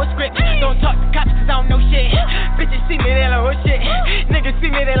got a whole script. Don't talk to cops cause I don't know shit. Bitches see me, they like, oh shit. Niggas see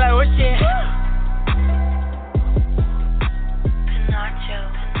me, they like, oh shit.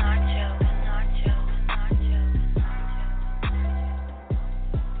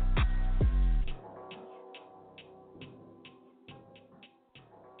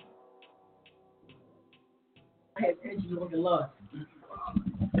 You looking lost.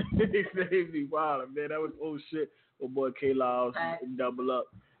 He saved me, wow, man. That was old shit. My boy Kay Lyles, Double Up,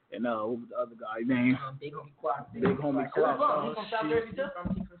 and what was the other guy name? Big Homie Quad. Big Homie Quad. He's from South Jersey too.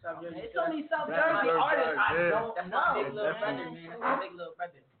 It's only South Jersey artists. I don't know. Big little brother, man. That's big little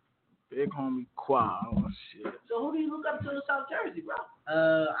brother. Big Homie Quad. Oh shit. So who do you look up to in South Jersey, bro?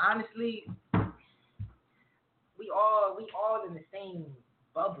 Honestly, we all in the same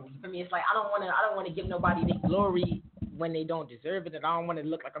bubble. You feel me? It's like I don't wanna give nobody the glory when they don't deserve it, and I don't want to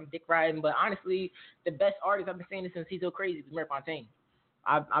look like I'm dick riding. But honestly, the best artist, I've been saying this since he's so crazy, is Murph Fontaine.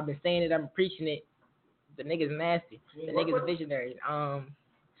 I've been saying it. I'm preaching it. The nigga's nasty. The nigga's visionary.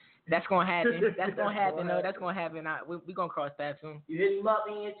 That's gonna happen. That's gonna happen. No, that's gonna happen. We gonna cross paths soon. You hit him up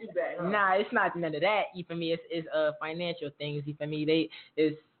and he ain't too bad. Huh? Nah, it's not none of that. You feel me? It's financial things. You feel me?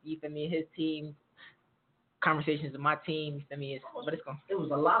 You feel me? His team. Conversations with my team, you feel me? But it's gonna. It was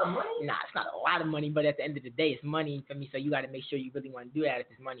a lot of money. Nah, it's not a lot of money, but at the end of the day, it's money. You feel me? So you got to make sure you really want to do that if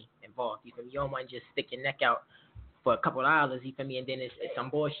there's money involved. You feel me? You don't want to just stick your neck out for a couple dollars. You feel me? And then it's some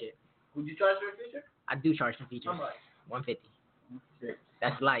bullshit. Would you charge for a feature? I do charge for features. How much? $150.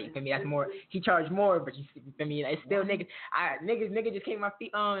 That's light. You feel me? That's more. He charged more, but you feel me? It's still niggas. Nigga just came in my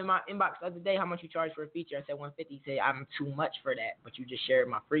inbox the other day. How much you charge for a feature? I said $150. He said I'm too much for that, but you just shared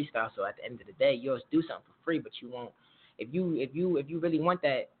my freestyle. So at the end of the day, you'll do something for free, but you won't. If you really want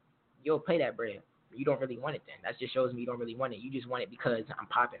that, you'll pay that bread. You don't really want it then. That just shows me you don't really want it. You just want it because I'm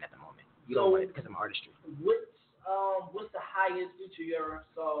popping at the moment. You don't want it because I'm artistry. What's the highest feature you ever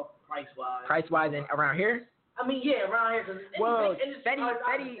saw price wise? Price wise and around here? I mean, yeah, around here. Well,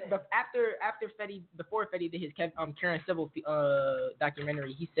 Fetty, before Fetty did his Karen Civil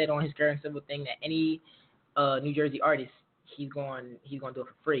documentary, he said on his Karen Civil thing that any New Jersey artist, he's going to do it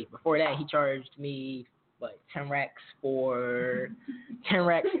for free. Before that, he charged me 10 racks for a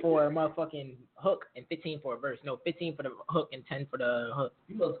motherfucking hook and 15 for a verse. No, 15 for the hook and 10 for the hook.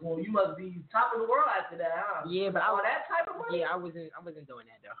 You must be top of the world after that, huh? Yeah, but that type of money? Yeah, I wasn't doing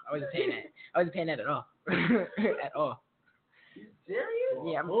that though. I wasn't paying that. I wasn't paying that at all. At all. You serious?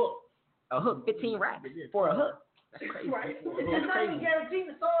 Yeah, a hook, 15 racks for a hook. That's crazy. Right. It's not even guaranteed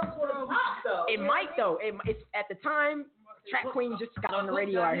the song's for the pop though. It might though. It's at the time. Track Queen just got on the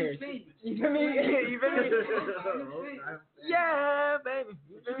radio out here. You feel me? You feel me? Yeah, baby.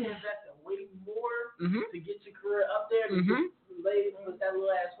 You invest way more to get your career up there than just lay with that little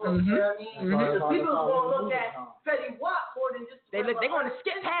ass hook. You know what I mean? Because people are going to look at Fetty Wap more than just. They're going to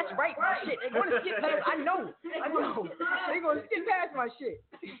skip past my shit. They're going to skip past. I know. They're going to skip past my shit.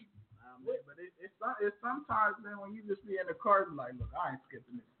 But it's sometimes, man, when you just be in the car, like, look, I ain't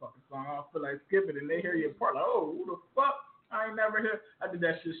skipping this fucking song. I feel like skipping it, and they hear your part, like, oh, who the fuck? I ain't never heard. I did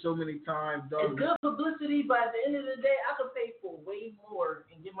that shit so many times, dog. It's good publicity, but at the end of the day, I could pay for way more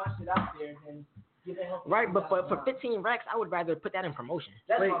and get my shit out there than giving up. Right, but for 15 racks, I would rather put that in promotion.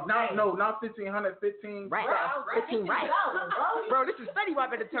 Wait, not 1,500, 15 racks. 15 racks. Bro, this is Fetty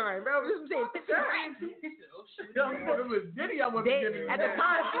Wap at the time, bro. This is saying 15 racks. If it was Diddy, I would have given it. At the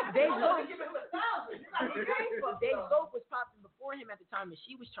time, Dave Zope was popping before him at the time, and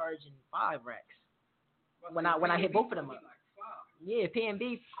she was charging 5 racks. When I hit both of them up. Yeah,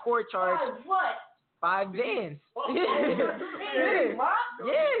 P&B core charge. What? 5 bands. Yeah,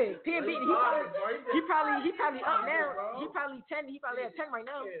 P&B. He probably up now. He probably 10. He probably at 10 right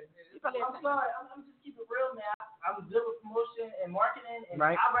now. I'm sorry. I'm just keeping it real, man. I'm good with promotion and marketing, and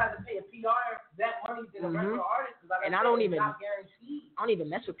right. I'd rather pay a PR that money than a regular artist. And I don't even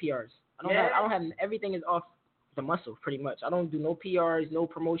mess with PRs. I don't have everything is off the muscle pretty much. I don't do no PRs, no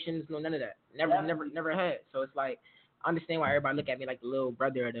promotions, no none of that. Never had. So it's like. I understand why everybody look at me like the little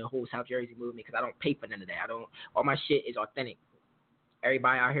brother of the whole South Jersey movement because I don't pay for none of that. All my shit is authentic.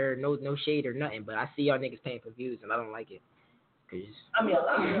 everybody out here, no shade or nothing, but I see y'all niggas paying for views, and I don't like it. I mean, a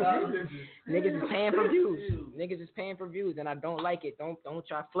lot of niggas is paying for views. Niggas is paying for views, and I don't like it. Don't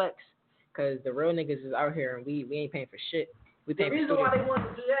try flex, cause the real niggas is out here, and we ain't paying for shit. We paying the reason for why they want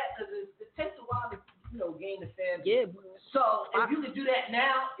to do that, cause it takes a while to gain the fans. Yeah. So if you can do that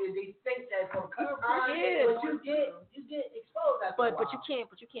now, is they think that from current but you get exposed. But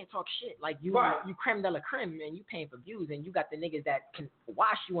you can't talk shit like you creme de la creme, and you paying for views, and you got the niggas that can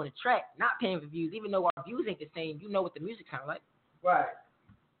watch you on the track not paying for views, even though our views ain't the same. You know what the music sound like. Right.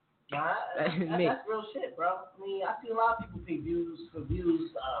 Nah, that's real shit, bro. I mean, I see a lot of people pay views for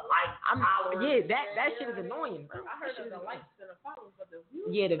views, followers. Yeah, that shit is annoying, bro. I heard of the likes and the followers, but the views.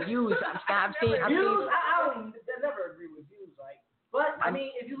 Yeah, the views. I've seen. I never agree with views, like. But I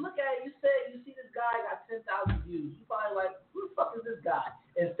mean, if you look at it, you see this guy got 10,000 views. You probably like, who the fuck is this guy?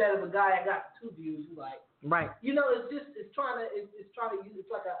 Instead of a guy that got 2 views, you like. Right. You know, it's trying to use. It's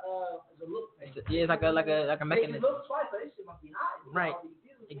like it's a look thing. Yeah, it's like a mechanism. They look twice, but this shit must be high. Right.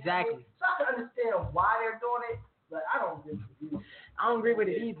 Exactly. So I can understand why they're doing it, but I don't agree with views. I don't agree with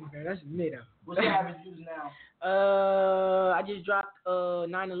it either, man. That's me though. What's your average views now? I just dropped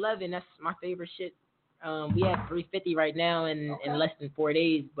 9/11. That's my favorite shit. We have 350 right now in less than 4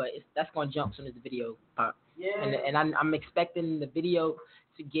 days, but that's gonna jump as soon as the video pop. Yeah. And I'm expecting the video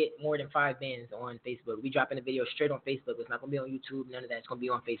to get more than 5 bands on Facebook. We dropping the video straight on Facebook. It's not gonna be on YouTube. None of that. It's gonna be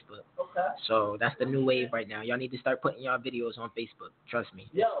on Facebook. Okay. So that's the new wave right now. Y'all need to start putting y'all videos on Facebook. Trust me.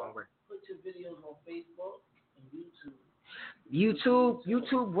 Yo, put your videos on Facebook and YouTube.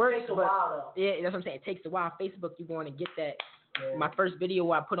 YouTube works, It takes a but while, though. yeah, that's what I'm saying. It takes a while. Facebook, you're going to get that. Yeah. My first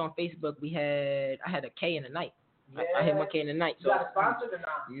video I put on Facebook, I had a K in the night. I hit 1K in the night. You got a sponsor or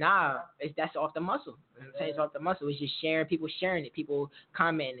not? Nah, that's off the muscle. I'm saying it's off the muscle. It's just people sharing it, people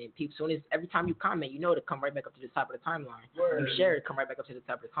commenting, every time you comment, you know to come right back up to the top of the timeline. Word. You share it, come right back up to the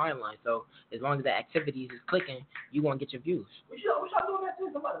top of the timeline. So as long as the activities is clicking, you won't get your views. What y'all doing that too?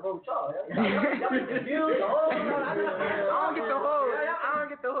 Somebody wrote y'all. Y'all get the views. I don't get the hoes. I don't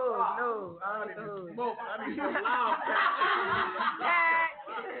get the hoes. No, I don't get the hoes.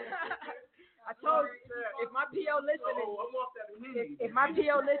 I told you, if my PO listening, if my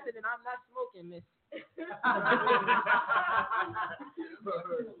PO listening, I'm not smoking, miss.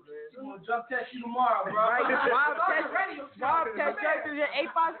 We'll drug test you tomorrow, bro. Right? Wild test ready. Wild test ready through your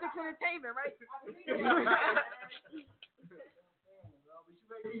 856 Entertainment, right?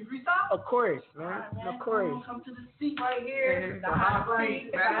 Of course, man. Of course. Come to the seat right here. The hot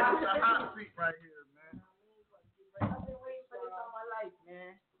seat. The hot seat right here, man. I've been waiting for this all my life,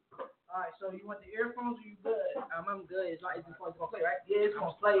 man. All right, so you want the earphones or you good? I'm good. It's gonna play, right? Yeah, it's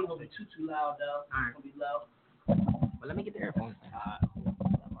gonna play. It's gonna be too loud though. All right. It's gonna be loud. Well, let me get the earphones.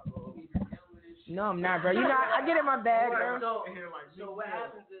 No, I'm not, bro. You not. I get in my bag, bro. So what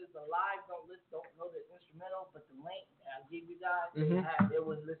happens is the live don't know the instrumental, but the link that I give you guys, they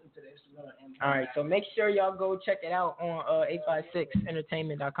wouldn't listen to the instrumental. All right, so make sure y'all go check it out on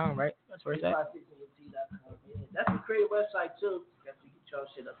 856entertainment.com, right? That's where it's at. 856entertainment.com. That's a great website too. Definitely get y'all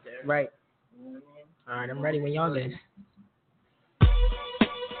shit up there. Right. You know what I mean? All right, I'm ready when y'all is.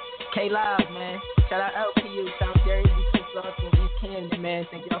 Kay Lyles, man. Shout out LPU, South Jersey, East Camden, man.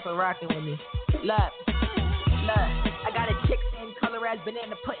 Thank y'all for rocking with me. Look. I got a chick same color as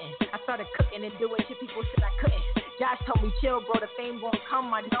banana pudding. I started cooking and doing shit people said I couldn't. Josh told me chill, bro, the fame won't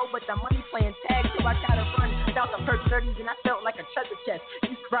come, I know, but the money playing tag, so I gotta run without the first 30s, and I felt like a treasure chest.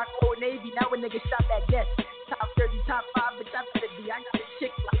 Used to rock Old Navy, now a nigga shop at Guess. Top 30, top 5, bitch, I better be. I got a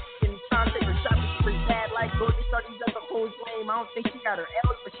chick like and trying to take her shopping spree. Bad like Gordy, start these other hoes lame. I don't think she got her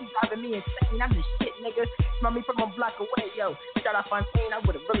L's, but she's driving me insane. I'm the shit, nigga. Smell me from a block away, yo. Shout out Fontaine, I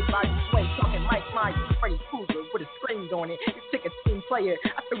would've really body sway. Talking Mike Myers, Freddy Krueger with a screams on it. It took a team player,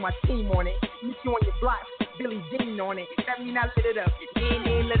 I threw my team on it. Meet you on your block, Billy Dean on it. That mean I lit it up. Yeah,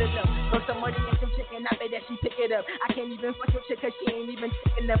 ain't lit it up. Throw some money in some chicken, I bet that she pick it up. I can't even fuck your chick cause she ain't even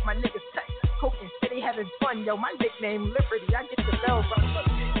taking up. My niggas touch, coking, steady having fun, yo. My nickname Liberty, I get the bell run.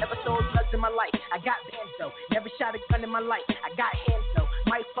 Never sold drugs in my life, I got bands though. Never shot a gun in my life, I got hands though.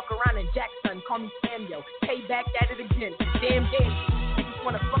 Might fuck around in Jackson, call me Sam, yo. Pay back at it again, damn. She just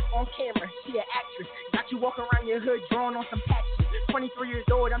wanna fuck on camera, she an actress. Got you walking around your hood drawing on some patches. 23 years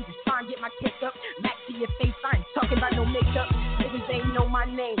old, I'm just trying to get my kick up. Mac to your face, I ain't talking about no makeup. Niggas ain't know my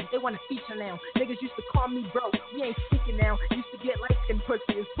name, they wanna feature now. Niggas used to call me bro, we ain't speaking now. Used to get light skin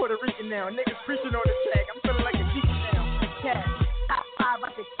pussy, it's Puerto Rican now. Niggas preaching on the track, I'm feeling like a teacher now. Yeah, top 5, I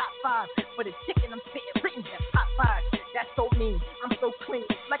said top 5. For the chicken, I'm spitting written at top 5. That's so mean, I'm so clean.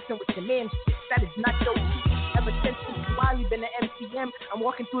 Flexing with your man shit, that is not your cheat. ever since Wiley been an MCM. I'm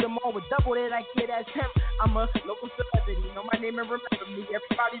walking through the mall with double that I get as him. I'm a local celebrity, know my name and remember me.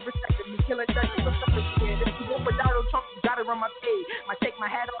 Everybody respected me, killing churches for something weird. If you want with Donald Trump, you gotta run my page. Might take my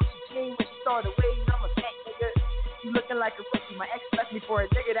hat off, she came when she saw the way. I'm a fat nigga, you looking like a rookie. My ex left me for a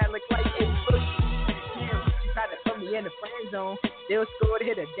nigga that looked like a rookie. Damn, she tried to put me in the friend zone. Still scored,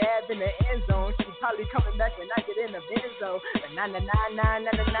 hit a dab in the end zone. She probably coming back when I get in the benzo. But nah.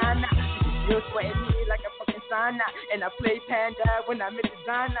 Still sweating me like a fucking sauna. And I play Panda when I'm in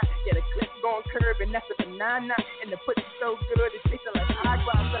designer. Yeah, the clip gon' curve and that's a banana. And the pussy so good, it tastes like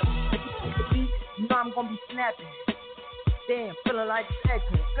agua. Look, if you take the beat, you know I'm gonna be snapping. Damn, feeling like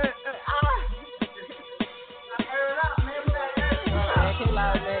Jackson. Kay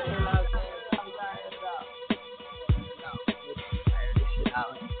Lyles, man.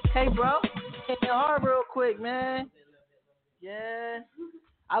 Hey, bro, hit me hard real quick, man. Yeah.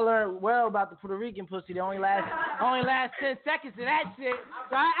 I learned well about the Puerto Rican pussy. They only last 10 seconds of that shit.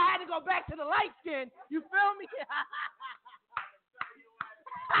 So I had to go back to the light skin. You feel me? It's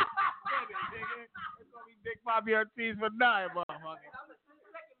gonna be Big Bobby Ortiz for dying, motherfucker. I'm the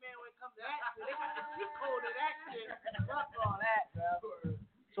second man when it comes to that shit. They got the cheat code of that shit. Fuck all that, bro.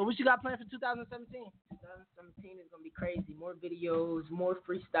 So what you got planned for 2017? 2017 is gonna be crazy. More videos, more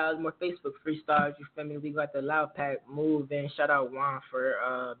freestyles, more Facebook freestyles. You feel me? We got the Loud Pack move in. Shout out Juan for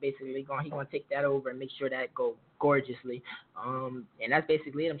basically he gonna take that over and make sure that go gorgeously. And that's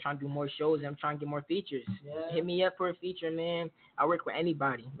basically it. I'm trying to do more shows and I'm trying to get more features. Yeah. Hit me up for a feature, man. I work with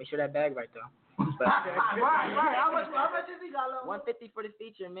anybody. Make sure that bag right though. But, right. How much is he got? $150 for the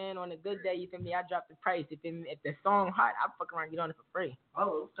feature, man. On a good day, you feel me? I drop the price. If the song hot, I fuck around and get on it for free.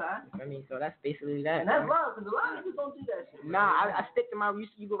 Oh, okay. You feel me? So that's basically that. And that's love, because a lot of people don't do that shit. Nah, I stick to my.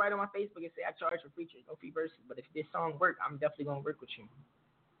 You go right on my Facebook and say I charge for features, no free verses. But if this song work, I'm definitely gonna work with you.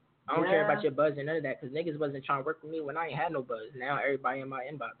 I don't care about your buzz and none of that, because niggas wasn't trying to work with me when I ain't had no buzz. Now everybody in my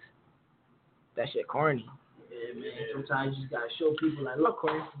inbox. That shit corny. Yeah, man. Sometimes you just gotta show people like, look,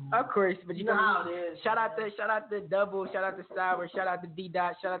 of course, but you know how it is. Shout out to Double, shout out to Sour, shout out to D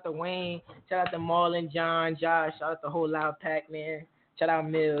Dot, shout out to Wayne, shout out to Marlon, John, Josh, shout out the whole Loud Pack, man. Shout out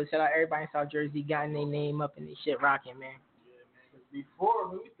Mills, shout out everybody in South Jersey gotten their name up and this shit rocking, man. Yeah, man. Before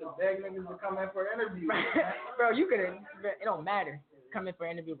we used to beg niggas to come in for interviews. Bro, you could. It don't matter. Come in for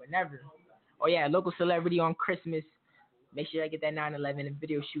an interview, whenever. Oh yeah, local celebrity on Christmas. Make sure I get that 9/11 and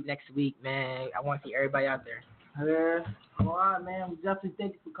video shoot next week, man. I want to see everybody out there. Yeah. All right, man. We definitely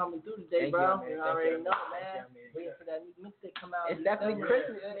thank you for coming through today, thank bro. You already know, man. Waiting for that new mixtape come out. It's definitely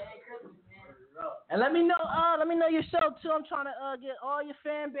Christmas, man. And let me know your show too. I'm trying to get all your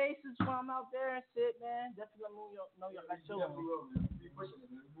fan bases while I'm out there and shit, man. Definitely let me know your show.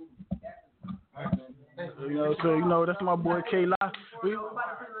 So that's my boy Kay Lyles.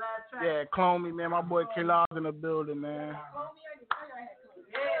 Yeah, clone me, man. My boy Kay Lyles in the building, man.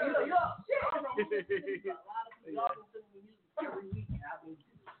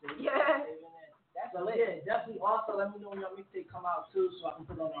 Yeah. So yeah, definitely. Also, let me know when your mixtape come out too, so I can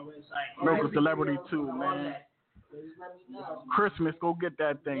put it on our website. Local Celebrity 2, man. Christmas, go get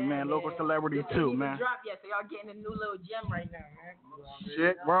that thing, man. Local Celebrity 2, man. Drop yet, so y'all getting a new little gem right now, man.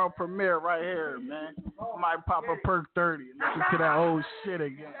 Shit, world premiere right here, man. Might pop a perk 30 and listen to that old shit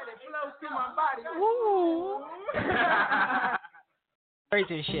again. It flows through my body. Woo!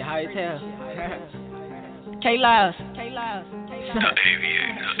 Crazy shit, how you tell? Kay Lyles.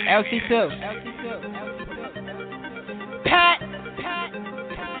 LC2. Pat.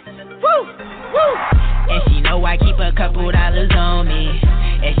 Woo. And she know I keep a couple dollars on me.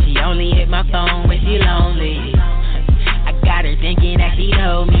 And she only hit my phone when she lonely. I got her thinking that she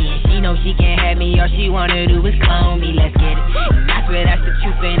know me. And she know she can't have me. All she wanna do is clone me. Let's get it. And I swear that's the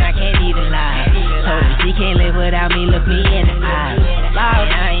truth and I can't even lie. Told her she can't live without me. Look me in the eye. And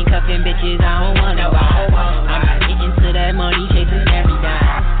I ain't cuffing bitches, I don't wanna buy. I'm not getting to that money, chasing every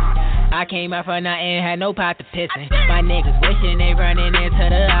dime. I came out for nothing, had no pot to piss in. My niggas wishing they running into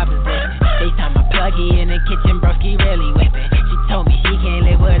the opposition. FaceTime my pluggy in the kitchen, broski really whipping. She told me she can't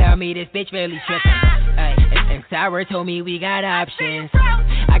live without me, this bitch really tripping. And Sour told me we got options.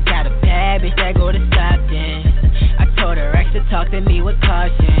 I got a bad bitch that go to Stockton. I told her ex to talk to me with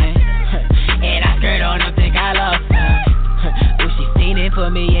caution. And I skirt on them, think I lost her. Well, she seen it for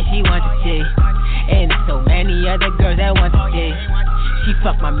me, yeah, she wants to see. And there's so many other girls that want to see. She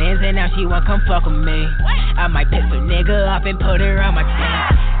fuck my mans and now she want come fuck with me. I might piss her nigga off and put her on my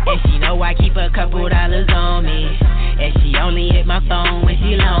team. And she know I keep a couple dollars on me. And she only hit my phone when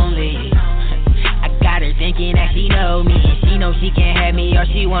she lonely. I got her thinking that she know me. And she know she can't have me. All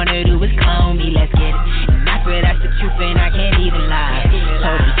she wanna do is clone me. Let's get it. And I swear that's the truth and I can't even lie.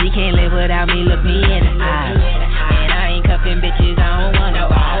 Told her she can't live without me. Look me in the eye.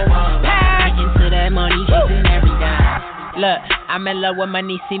 I'm in love with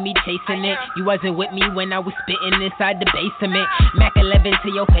money, see me chasing it. You wasn't with me when I was spitting inside the basement. Mac 11 to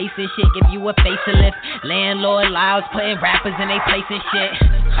your face and shit, give you a facelift. Landlord Lyles putting rappers in they place and shit.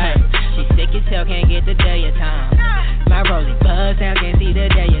 She sick as hell, can't get the day of time. My rolling buzz down, can't see the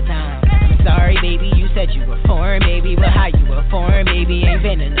day of time. I'm sorry, baby, you said you were foreign, baby, but how you were foreign, baby? Ain't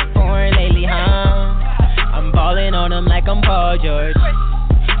been in the foreign lately, huh? I'm ballin' on them like I'm Paul George.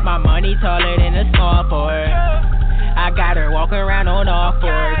 My money taller than a small board. I got her walking around on all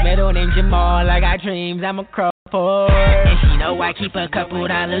fours. Middle name Jamaal, I got dreams, I'm a crow for. And she know I keep a couple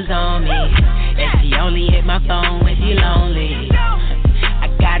dollars on me. And she only hit my phone when she lonely. I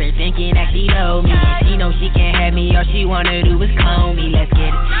got her thinking that she know me. And she know she can't have me, all she wanna do is clone me. Let's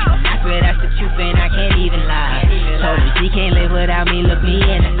get it. And I swear that's the truth and I can't even lie. Told her she can't live without me, look me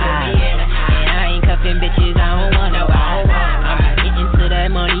in the eye. And I ain't cuffing bitches, I don't wanna buy. I'm getting to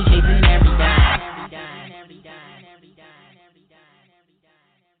that money, chasing every dime.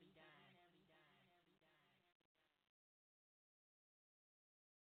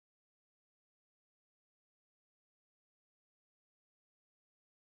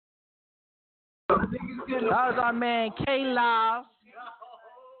 That was our man Kay Lyles.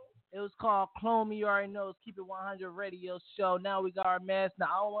 It was called Clone Me. You already know it's Keep It 100 radio show. Now we got our man. Now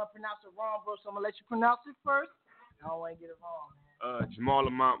I don't want to pronounce it wrong, bro, so I'm gonna let you pronounce it first. I don't want to get it wrong, man. Jamaal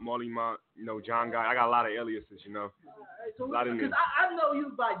La'Mont, Molly Mont, John Gotti. I got a lot of aliases, So, a lot of names. I know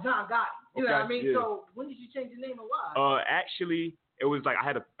you by John Gotti. You know what I mean? Yeah. So when did you change your name and why? Actually, it was like I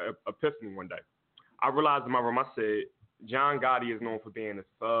had a epiphany one day. I realized in my room, I said, John Gotti is known for being a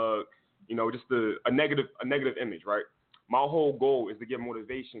thug, just a negative image, right? My whole goal is to give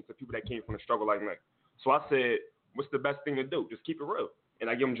motivation to people that came from a struggle like me. So I said, what's the best thing to do? Just keep it real. And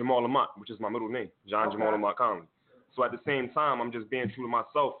I give him Jamaal La'Mont, which is my middle name, John Jamaal La'Mont Conley. So at the same time, I'm just being true to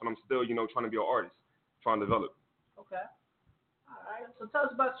myself, and I'm still, trying to be an artist, trying to develop. Okay. All right. So tell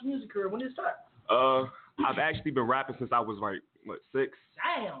us about your music career. When did it start? I've actually been rapping since I was 6.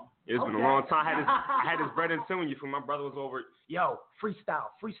 Damn. It's been a long time. I had this bread and tune. My brother was over, yo,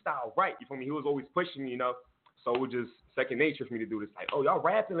 freestyle, right? You feel me? He was always pushing me, So it was just second nature for me to do this. Like, oh, y'all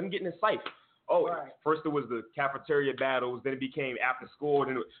rapping? Let me get in this cypher. Oh, right. First it was the cafeteria battles. Then it became after school.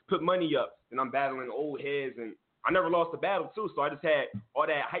 Then it put money up. Then I'm battling old heads. And I never lost a battle, too. So I just had all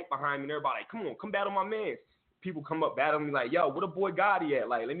that hype behind me. And everybody like, come on, come battle my man. People come up battling me like, yo, where the boy Gotti at?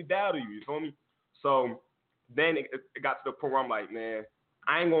 Like, let me battle you. You feel me? So then it got to the point where I'm like, man,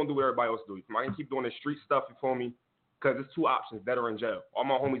 I ain't going to do what everybody else do. I can keep doing the street stuff, you feel me? Because there's two options, dead or in jail. All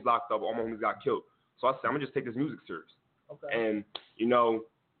my homies locked up. All my homies got killed. So I said, I'm going to just take this music serious. Okay. And,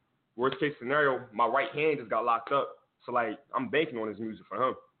 worst case scenario, my right hand just got locked up. So, I'm banking on his music for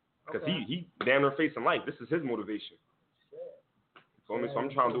him. Because he damn near facing life. This is his motivation. So I'm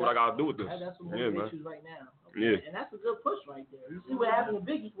trying to do what I got to do with this. That's what motivates you right now. Okay. Yeah. And that's a good push right there. You see what happened to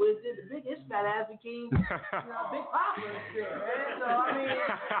Biggie? What it did to Biggie? His fat ass became, Big Papa and shit, man. So,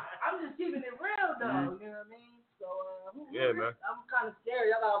 I'm just keeping it real, though. You know what I mean? So, man. I'm kind of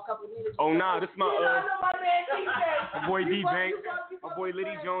scared. Y'all got a couple of niggas. Oh, nah, this is my, I know my man D-Banks. my boy D-Banks. My boy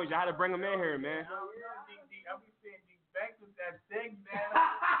Liddy Jones. Y'all had to bring him in here, man. I'll be saying D-Banks with that thing, man.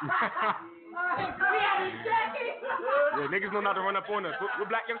 Yeah, niggas know not to run up on us. What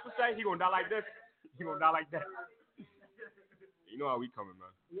Black youngster say? He gonna die like this. He gonna die like that. You know how we coming, man.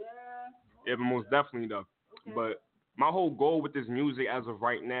 Yeah, but most definitely, though. Okay. But my whole goal with this music as of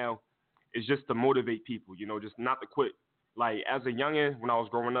right now is just to motivate people, just not to quit. Like, as a youngin', when I was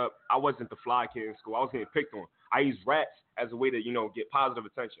growing up, I wasn't the fly kid in school. I was getting picked on. I used raps as a way to, get positive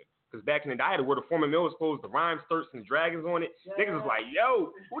attention. Because back in the day, I had to wear the Foreman Mills clothes, the rhyme skirts and dragons on it. Yeah. Niggas was like,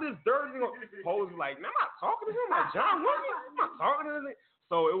 yo, who this dirty? Hoes was like, man, I'm not talking to him. Like, John Williams, I'm not talking to him.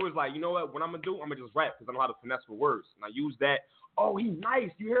 So it was like, you know what I'm going to do? I'm going to just rap because I know how to finesse with words. And I use that. Oh, he's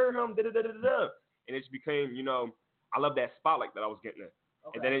nice. You hear him? Da-da-da-da-da. And it just became, I love that spotlight that I was getting at.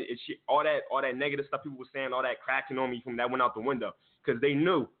 Okay. And then all that negative stuff people were saying, all that cracking on me from that went out the window. Because they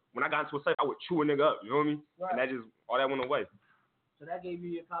knew when I got into a site, I would chew a nigga up. You know what I mean? Right. And all that went away. So that gave you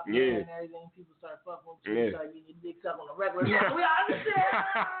your popularity and everything. People started fucking with you. Started getting your dicks up on the regular. I understand.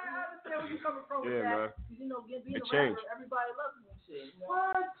 I understand where you're coming from with that. Because, being a rapper, everybody loves you and shit.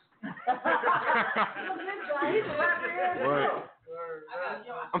 What? Look, this guy, he's a rapper. Right.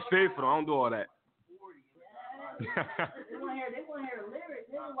 I'm faithful. I don't do all that. They want to hear the lyrics.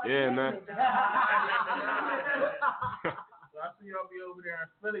 Yeah, man. I see y'all be over there in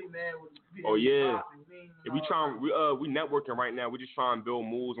Philly, man. Oh yeah. We networking right now. We just trying to build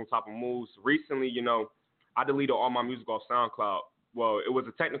moves on top of moves. Recently, I deleted all my music off SoundCloud. Well, it was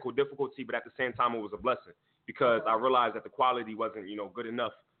a technical difficulty, but at the same time, it was a blessing because I realized that the quality wasn't, good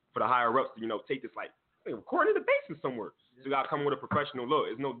enough for the higher ups to, take this They recording in the basement somewhere. So you gotta come with a professional look.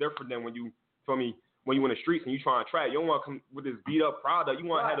 It's no different than when you, feel me, when you in the streets and you trying to try it. You don't want to come with this beat up product. You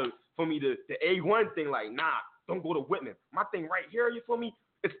want to have the A1 thing. Like, nah, don't go to Whitman. My thing right here, you feel me?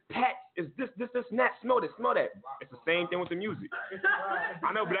 It's packed. It's this, and that. Smell this, smell that. It's the same thing with the music.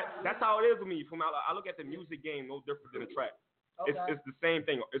 I know, but that's how it is with me. From I look at the music game no different than the track. Okay. It's the same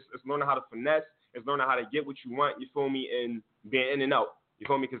thing. It's learning how to finesse. It's learning how to get what you want. You feel me? And being in and out. You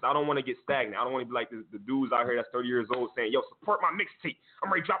feel me? Because I don't want to get stagnant. I don't want to be like the dudes out here that's 30 years old saying, yo, support my mixtape.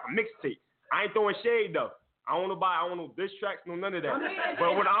 I'm ready to drop a mixtape. I ain't throwing shade, though. I don't want no diss tracks, no none of that.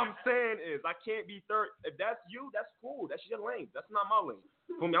 But what I'm saying is I can't be third. If that's you, that's cool. That's your lane. That's not my lane.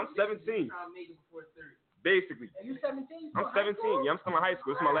 For me, I'm 17. Basically. Are you 17? I'm 17. Yeah, I'm still in high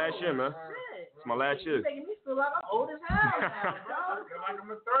school. It's my last year, man. It's my last year. You're making me feel like I'm old as hell now, bro. Like I'm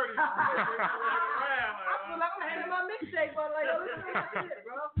in 30. I feel like I'm handing my mixtape, but like, oh, listen to that shit,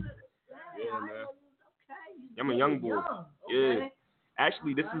 bro. Yeah, man. Okay. I'm a young boy. Okay. Yeah.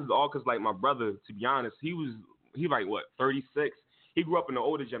 Actually, this is all because, like, my brother, to be honest, he like, what, 36? He grew up in the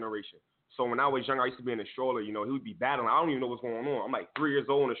older generation. So when I was younger, I used to be in the stroller, you know, he would be battling. I don't even know what's going on. I'm like 3 years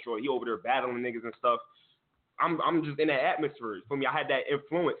old in the stroller. He over there battling niggas and stuff. I'm just in that atmosphere. For me, I had that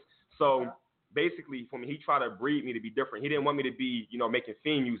influence. So basically, for me, he tried to breed me to be different. He didn't want me to be, you know, making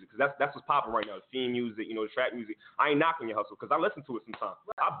theme music, because that's what's popping right now, the theme music, you know, the trap music. I ain't knocking your hustle, because I listen to it sometimes.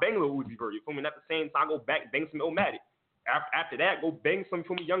 I bang a little Uzi Vert, you feel me? And at the same time, go back, bang some Illmatic. After that, go bang some,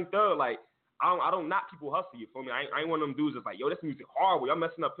 for me, Young Thug. Like, I don't knock people hustle, you feel me? I ain't one of them dudes that's like, yo, this music hard, y'all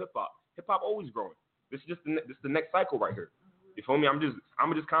messing up hip-hop. Hip-hop always growing. This is just the next cycle right here. You feel me? I'm just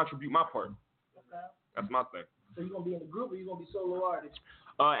contribute my part. Okay. That's my thing. So you gonna be in a group or you gonna be solo artist?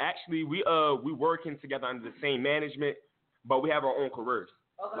 Actually, we working together under the same management, but we have our own careers.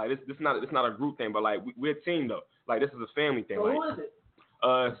 Okay. Like this not a group thing, but like we're a team though. Like this is a family thing. So like, who is it?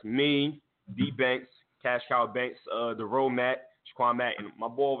 It's me, D Banks, Cash Cow Banks, the Road Matt, Shaquan Matt, and my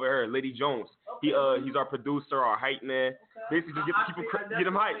boy over here, Liddy Jones. Okay. He's our producer, our hype man. Okay. Basically, just get people get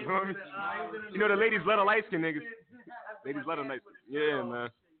them hype. You know what I mean? You know the ladies love the light skin niggas. Ladies love the light skin. Yeah, man.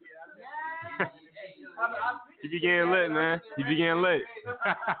 He be getting lit, man. He be getting lit.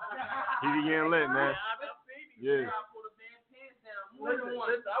 He be getting lit, man. Yeah. Listen,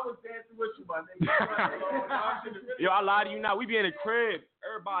 I was dancing with you, my nigga. Yo, I lie to you now. We be in the crib.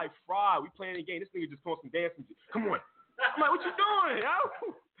 Everybody fried. We playing the game. This nigga just pulling some dance music. Come on. I'm like, what you doing?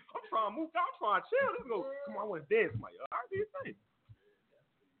 Yo? I'm trying to move. I'm trying to chill. Let's go. Come on, I want to dance. I'm like, all right, do your thing.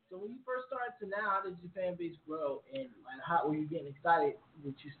 So when you first started to now, how did your fan base grow, and how were you getting excited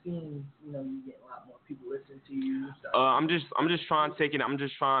that you seen, you know, you getting a lot more people listening to you? I'm just trying to take it. I'm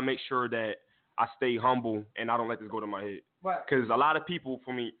just trying to make sure that I stay humble and I don't let this go to my head. Right. Because a lot of people,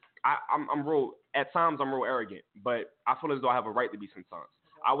 for me, I'm real. At times I'm real arrogant, but I feel as though I have a right to be sometimes.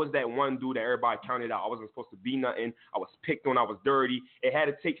 I was that one dude that everybody counted out. I wasn't supposed to be nothing. I was picked on. I was dirty. It had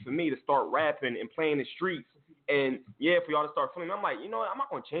to take for me to start rapping and playing the streets. And, yeah, for y'all to start feeling me. I'm like, you know what? I'm not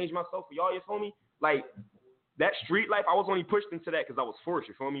going to change myself for y'all, you feel me? Like, that street life, I was only pushed into that because I was forced,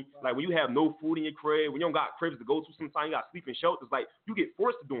 you feel me? Like, when you have no food in your crib, when you don't got cribs to go to sometimes, you got to sleep in shelters, like, you get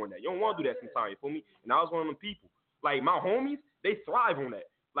forced to doing that. You don't want to do that sometimes, you feel me? And I was one of them people. Like, my homies, they thrive on that.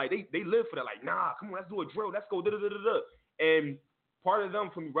 Like, they live for that. Like, nah, come on, let's do a drill. Let's go, da-da-da-da-da. And part of them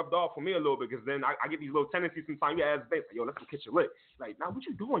for me rubbed off for me a little bit, because then I get these little tendencies sometimes. You ask banks, like, yo, let's go catch your lick. Like, nah, what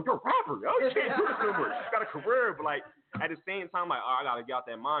you doing? You're a rapper, yo. You can't do this no more. You got a career, but like at the same time, like, oh, I gotta get out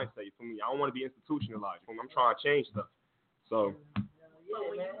that mindset. For me, I don't want to be institutionalized. For me, I'm trying to change stuff. So. So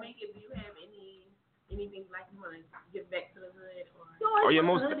when you make it, do you have anything like you want to give back to the hood? Or? Oh yeah,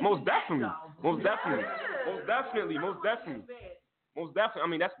 most definitely. I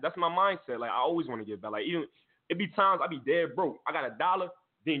mean, that's my mindset. Like, I always want to give back. Like, even it be times I be dead broke. I got $1,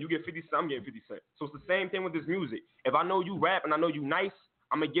 then you get 50 cents, I'm getting 50 cents. So it's the same thing with this music. If I know you rap and I know you nice,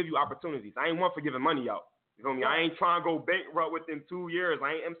 I'm gonna give you opportunities. I ain't one for giving money out. You feel me? I ain't trying to go bankrupt within 2 years.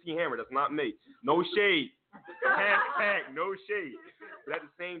 I ain't MC Hammer. That's not me. No shade. Hashtag no shade. But at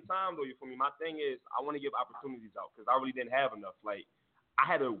the same time, though, you feel me? My thing is I want to give opportunities out because I really didn't have enough. Like, I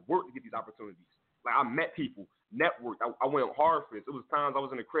had to work to get these opportunities. Like, I met people, networked. I went hard for this. It was times I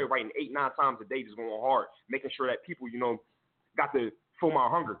was in the crib writing 8-9 times a day, just going hard, making sure that people, you know, got to fill my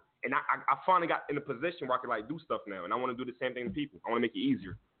hunger. And I finally got in a position where I could like do stuff now, and I want to do the same thing to people. I want to make it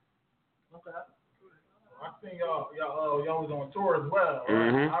easier. Okay. I think y'all was on tour as well.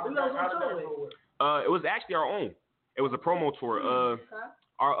 Right? Mm-hmm. How did that go with? It was actually our own. It was a promo tour.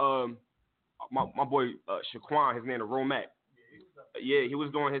 My boy Shaquan, his name is Romac. Yeah, he was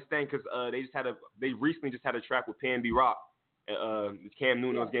doing his thing because they recently just had a track with Pan B Rock. Cam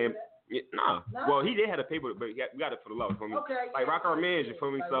Newton was getting Yeah, nah. Well, he did have to pay, but we got it for the love. For me. Okay. Like Rock Our Mans, you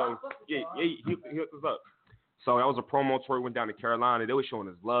feel me? So yeah, he hooked us up. So that was a promo tour. We went down to Carolina. They were showing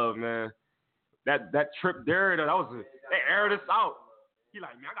us love, man. That trip there, they aired us out. He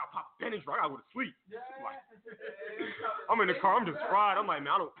like, man, I got to pop a Benny, bro. I got to go to sleep. Like, I'm in the car. I'm just fried. I'm like,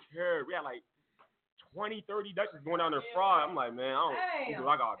 man, I don't care. We had like 20, 30 Dutches going down there fried. I'm like, man, I don't do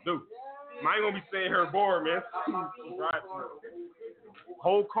what I got to do. I ain't going to be sitting here bored, man. Right.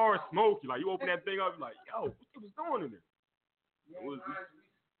 Whole car smoky. Like, you open that thing up, you're like, yo, what was doing in there?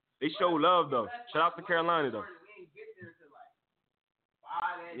 They show love, though. Shout out to Carolina, though.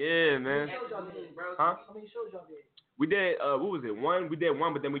 Yeah, man. Huh? How many shows y'all did? We did, what was it? One? We did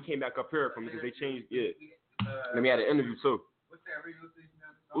one, but then we came back up here from because they changed it. And then we had an interview, too. What's that radio station?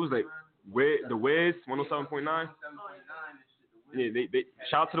 What was it? The Wiz, 107.9? Yeah, they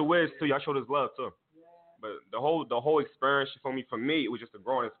shout out to the Wiz, too. Y'all showed us love, too. But the whole experience, for me, it was just a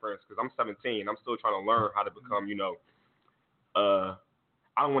growing experience because I'm 17. I'm still trying to learn how to become,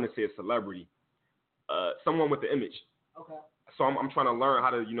 I don't want to say a celebrity, someone with the image. Okay. So I'm trying to learn how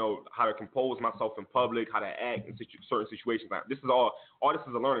to, how to compose myself in public, how to act in certain situations. Like, this is all this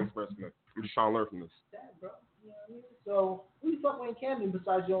is a learning experience for me. I'm just trying to learn from this. Damn, bro. So who you fucking in Camden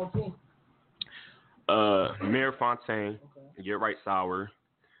besides your own team? Mayor Fontaine, okay. Get Right Sour.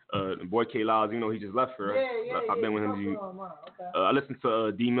 The boy Kay Lyles, he just left her. Yeah, I've been with him. Okay. I listen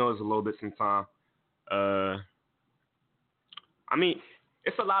to D Mills a little bit sometimes. I mean,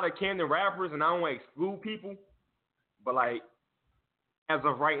 it's a lot of Camden rappers, and I don't want to exclude people, but like, as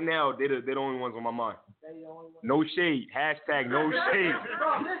of right now, they're the only ones on my mind. No shade. Hashtag no shade.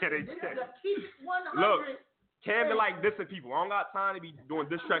 Look, Camden like dissing people. I don't got time to be doing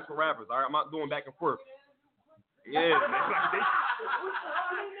diss tracks for rappers. All right, I'm not doing back and forth. Yeah, man.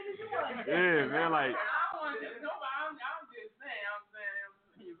 Yeah, man. Like,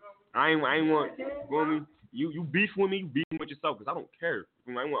 I ain't want. You know me? You beef with me, you beef with yourself, because I don't care.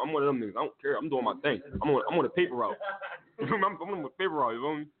 I'm one of them niggas. I don't care. I'm doing my thing. I'm on the paper route. I'm on the paper route. You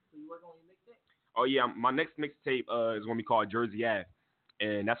know me? So you working on your mixtape? Oh yeah, my next mixtape is gonna be called Jersey Ave,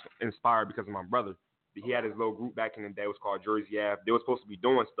 and that's inspired because of my brother. He had his little group back in the day. It was called Jersey Ave. They were supposed to be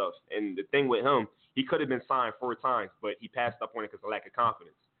doing stuff, and the thing with him, he could have been signed 4 times, but he passed up on it because of lack of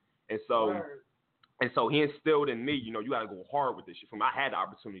confidence. And so he instilled in me, you gotta go hard with this shit. I had the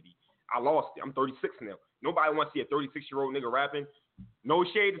opportunity. I lost it. I'm 36 now. Nobody wants to see a 36-year-old nigga rapping. No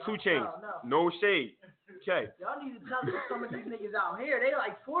shade to 2 Chainz. No shade. Okay. Y'all need to tell some of these niggas out here. They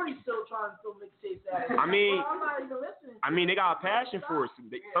like 40 still trying to still mixtapes out. I'm not even listening. They got a passion for it.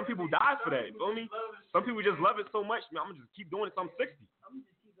 Some people die for that. You feel me? Some people just love it so much. Man, I'm gonna just keep doing it till I'm 60. I'm gonna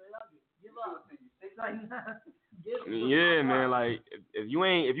just keep it up. Give up. Yeah, man. Like if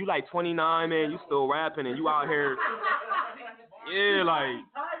you like 29, man, you still rapping and you out here. Yeah, like.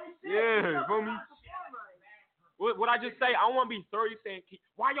 Yeah, feel me? What I just say, I want to be 30 saying,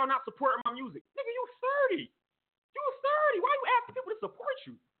 why y'all not supporting my music? Nigga, you 30. You 30. Why you asking people to support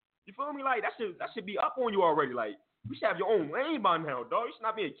you? You feel me? Like, that should be up on you already. Like, you should have your own lane by now, dog. You should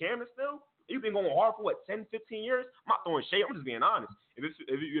not be in Camden still. You've been going hard for, 10, 15 years? I'm not throwing shade. I'm just being honest. If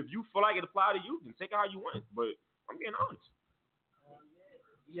you feel like it apply to you, then take it how you want. But I'm being honest.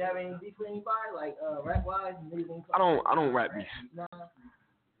 You have any beef with anybody? Like, rap-wise? I don't rap beef. Nah.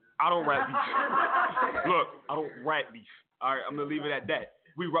 I don't rap beef. Look, I don't rap beef. All right, I'm gonna leave it at that.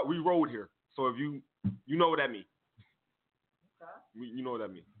 We rode here, so if you know what that means. Okay. You know what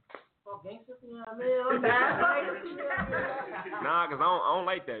that means. Oh, gangster, you know what I mean? Nah, cause I don't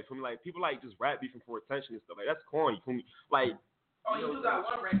like that. For me, like people like just rap beefing for attention and stuff. Like that's corny. For me, like. Oh, you do got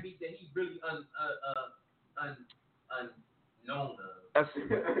one rap beef that he's really unknown of.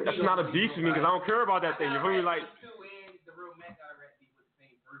 That's not a beef to me, cause I don't care about that thing. You feel me? Like.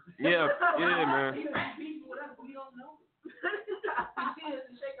 Yeah, man.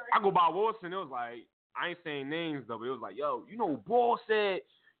 I go by Wilson. It was like I ain't saying names though, but it was like, yo, Ball said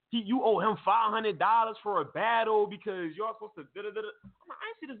you owe him $500 for a battle because y'all supposed to. I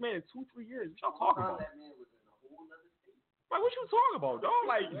ain't see this man in 2-3 years. What y'all talking about? That man was in a whole other state. Like, what you talking about, dog?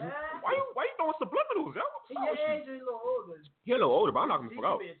 Like, why you throwing subliminals, yo? Yeah, he's a little older. He a little older, but I'm not gonna fuck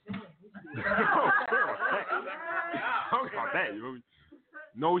out. Talk about that, you know.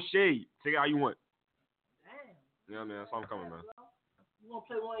 No shade. Take it how you want. Damn. Yeah, man. That's all I'm coming, man. You want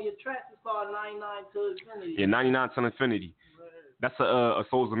to play one of your tracks? It's called 99 to Infinity. Yeah, 99 to Infinity. That's a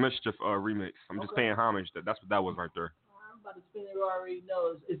Souls of Mischief remix. I'm just paying homage. That's what that was right there. I'm about to spin it. You already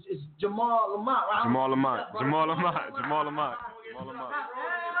know. It's Jamaal La'Mont, right? Jamaal La'Mont.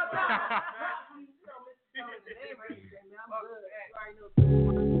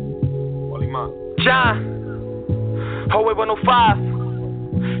 John. Hallway 105.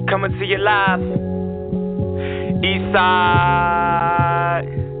 coming to you live. East side.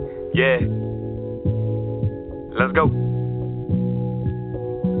 Yeah. Let's go.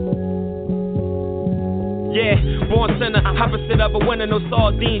 Yeah, born sinner, opposite of a winner, no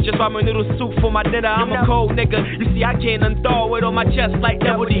sardines, just ramen noodle soup for my dinner. I'm a cold nigga, you see I can't unthaw it on my chest like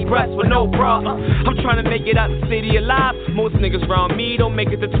double D breasts with no bra. I'm trying to make it out the city alive. Most niggas round me don't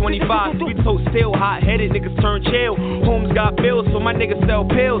make it to 25. We toast still, hot-headed niggas turn chill. Homes got bills, so my niggas sell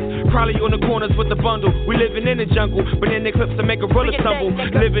pills. Probably on the corners with the bundle. We living in the jungle, but in the clips to make a roller stumble.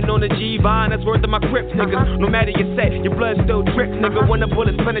 Living on the G-Vine, that's worth of my crib, nigga. No matter your set, your blood still drip, nigga. When the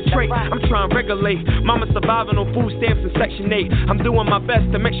bullets penetrate, I'm trying to regulate. Mama surviving on food stamps and Section 8. I'm doing my best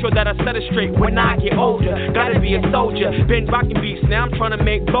to make sure that I set it straight when I get older. Gotta be a soldier. Been rocking beats, now I'm trying to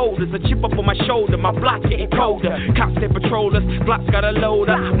make boulders. A chip up on my shoulder, my block getting colder. Cops they patrol us, blocks got a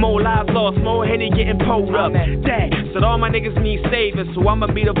load up. More lives lost, more Henny getting pulled up. Dang, said all my niggas need saving, so I'ma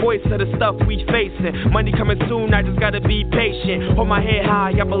be the voice of the stuff we facing. Money coming soon, I just gotta be patient. Hold my head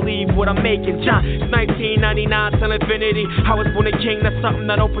high, I believe what I'm making. John, it's 1999 till infinity. I was born a king, that's something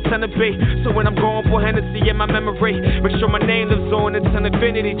I don't pretend to be. So when I'm going for Hennessy in my memory, make sure my name lives on until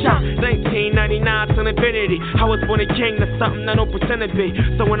infinity. 1999 till infinity. I was born a king, that's something I don't pretend to be.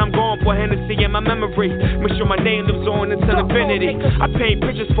 So when I'm going for Hennessy in my memory, make sure my name lives on until infinity. I paint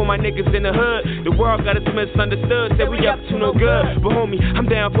pictures for my niggas in the hood. The world got us misunderstood, said we up to no good. But homie, I'm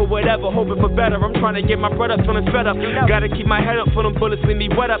down for whatever, hoping for better. I'm trying to get my bread up, feeling fed up. Gotta keep my head up for them bullets leave me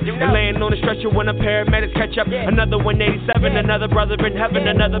wet up. And laying on the stretcher when the paramedics catch up. Another 187, another brother in heaven,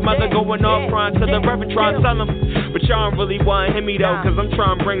 another mother going off crying to the reverend trying to tell him. But y'all don't really want to hear me though, cause I'm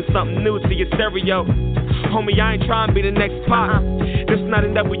trying to bring something new to your stereo. Homie, I ain't trying to be the next pop. This not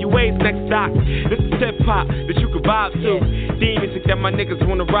NWA's next doc. This is hip hop that you can vibe to. The music that my niggas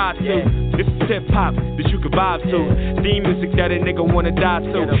wanna ride to. This is hip hop that you can vibe to. The music that a nigga wanna die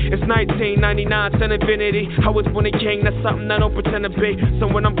to. It's 1999 to infinity. I was born a king, that's something I don't pretend to be. So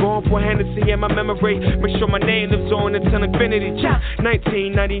when I'm going for Hennessy in my memory, make sure my name lives on until infinity.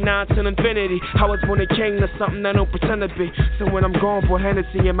 1999 to infinity. I was born a king, that's something I don't pretend to be. So when I'm going for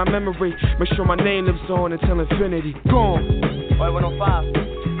Hennessy in my memory, make sure my name lives on until infinity. Go on. 105.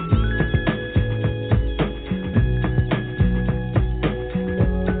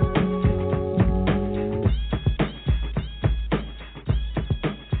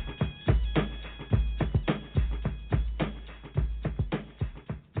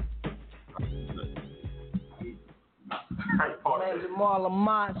 Jamaal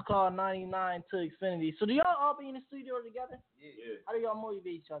La'Mont, it's called 99 to Infinity. So do y'all all be in the studio together? Yeah. How do y'all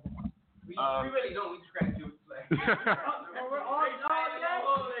motivate each other? We really don't. We just crack you.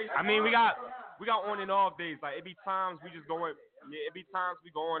 I mean, we got on and off days. Like it be times we just go in. Yeah, it be times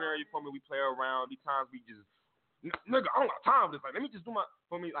we go in there. You feel me? We play around. It be times we just nigga. I don't got time for this. Like let me just do my.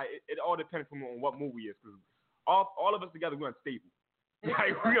 For me, like it all depends on what mood we is. Cause all of us together we unstable.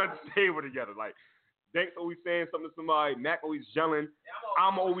 Like we unstable together. Like. Dank's always saying something to somebody. Mac always yelling.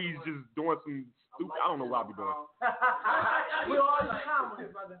 I'm always just doing some stupid. I don't know what I be doing. We all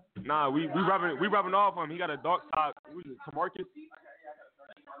common, brother. Nah, we rubbing off on him. He got a dark side. Who's it? To Marcus.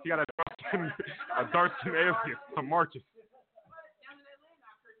 He got a dark skin alien. To Marcus.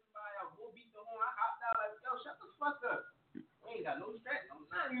 Shut the fuck up. We ain't got no stress.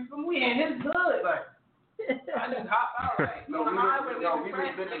 We in his hood, like. I just hop out like no, we what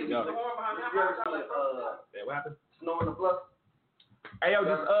happened? Snow in the bluff. Hey yo,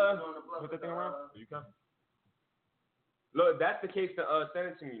 just put that thing around. You come. Look, if that's the case, then send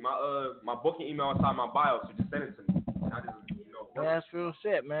it to me. My booking email inside my bio, so just send it to me. I just That's real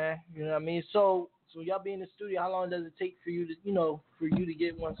shit, man. You know what I mean? So y'all be in the studio. How long does it take for you to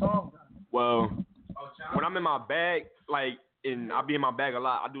get one song done? Well, when I'm in my bag, I'll be in my bag a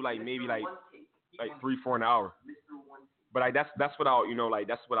lot. I do maybe 3-4 an hour. But that's without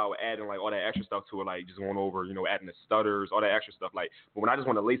that's without adding all that extra stuff to it, just going over adding the stutters, all that extra stuff. But when I just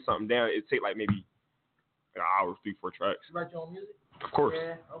want to lay something down, it take maybe an hour, 3-4 tracks. You write your own music? Of course.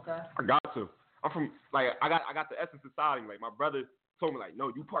 Yeah. Okay. I got to. I'm from I got the essence inside me. My brother told me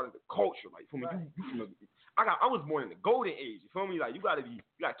no, you part of the culture. For me, you from the. I was born in the golden age. You feel me? You gotta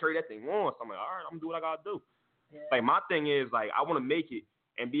carry that thing on. So I'm all right, I'm gonna do what I gotta do. Yeah. My thing is I want to make it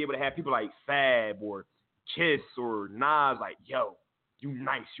and be able to have people like Fab or Kiss or Nas yo, you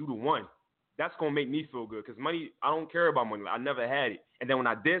nice, you the one. That's gonna make me feel good because money, I don't care about money. I never had it, and then when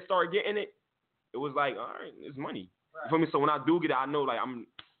I did start getting it, it was all right, it's money. Right. You feel me? So when I do get it, I know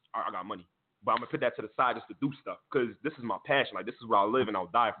I got money, but I'm gonna put that to the side just to do stuff because this is my passion. This is what I live and I'll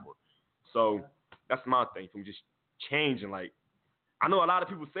die for. So that's my thing from just changing. I know a lot of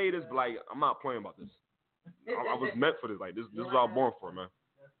people say this, but I'm not playing about this. I was meant for this. This is what I was born for, man.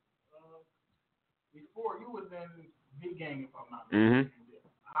 before you was in Big Gang, if I'm not mistaken.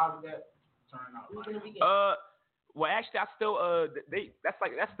 How did that turn out? Well, actually, I still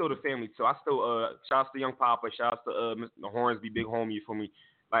that's still the family too. I still shout out to Young Papa, shout out to Mr. Hornsby, Big Homie for me.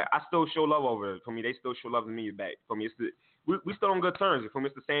 Like I still show love over there for me. They still show love to me back for me. We still on good terms. For me,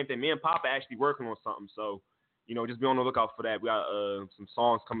 it's the same thing. Me and Papa actually working on something, so just be on the lookout for that. We got some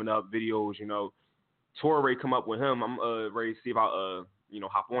songs coming up, videos. Tour ready come up with him. I'm ready to see if I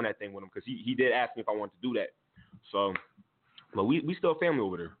hop on that thing with him because he did ask me if I wanted to do that. So, but we still family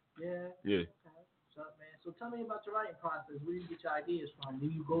over there. Yeah. Okay. What's up, man? So tell me about your writing process. Where do you get your ideas from? Do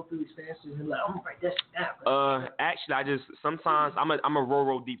you go through experiences and like, I'm gonna write that shit down? Actually, I just sometimes I'm a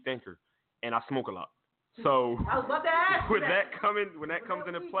real deep thinker, and I smoke a lot. So I was about to ask when that comes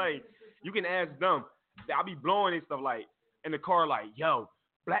into play, you can ask them. I'll be blowing and stuff like in the car, like, yo,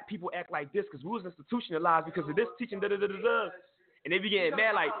 black people act like this because we was institutionalized because of this teaching, da da da da da. And they be getting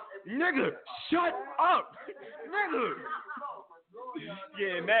mad like, nigga, shut up, nigga.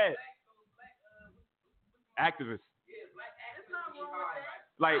 Getting mad. Activists.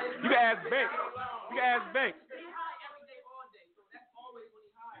 Like, you can ask Banks.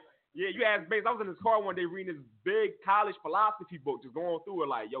 Yeah, you ask Banks. I was in his car one day reading this big college philosophy book, just going through it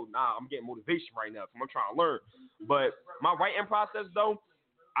like, yo, nah, I'm getting motivation right now. I'm trying to learn. But my writing process, though,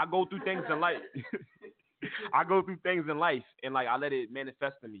 I go through things in life. And like I let it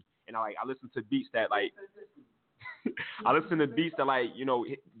manifest in me. And I listen to beats that like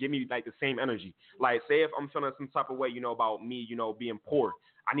give me like the same energy. Like say if I'm feeling some type of way, about me, being poor,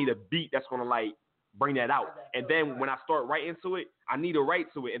 I need a beat that's gonna like bring that out. And then when I start writing to it, I need to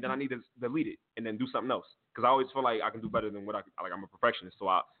write to it, and then I need to delete it and then do something else. Because I always feel like I can do better than what I'm a perfectionist. So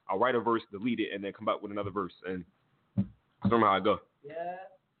I'll write a verse, delete it, and then come back with another verse, and I don't know how I go. Yeah.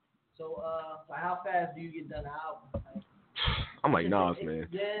 So how fast do you get done the album? I'm like Nas, man.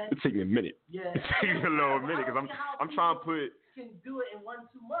 Yeah. It take me a minute. Yeah. It takes me a little minute because I'm trying to put. Can do it in 1-2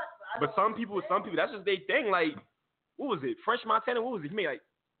 months. But some people, that's just their thing. Like, what was it? French Montana. What was it? He made like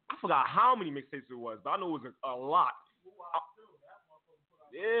I forgot how many mixtapes it was, but I know it was a lot.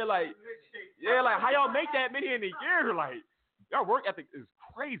 Like how y'all make that many in a year? Like, y'all work ethic is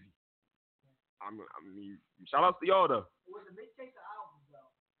crazy. I mean, shout out to y'all though. Was it mixtapes or albums though?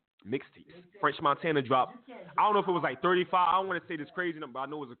 Mixtapes. French Montana dropped. I don't know if it was like 35. I don't want to say this crazy number, but I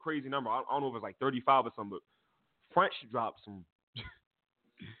know it was a crazy number. I don't know if it was like 35 or something, but French dropped some.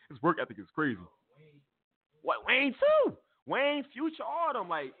 His work ethic is crazy. What, Wayne too? Wayne, Future, all them,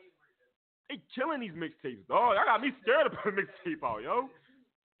 like, they killing these mixtapes, dog. I got me scared to put a mixtape out, yo.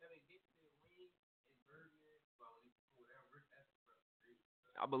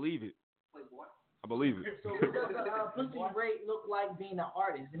 I believe it. So what does pussy rate look like being an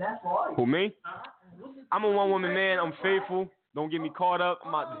artist? And that's for all you. Who, me? I'm a one-woman man. I'm faithful. Don't get me caught up.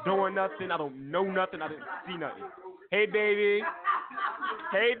 I'm not doing nothing. I don't know nothing. I didn't see nothing. Hey, baby.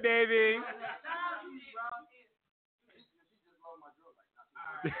 Hey, baby.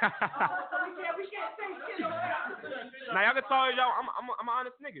 Now y'all can tell y'all I'm an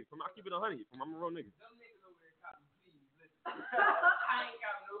honest nigga. I keep it 100. I'm a real nigga. I ain't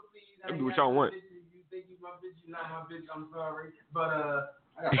got no please. I do what y'all want. You think you my bitch, you not my bitch. I'm sorry, but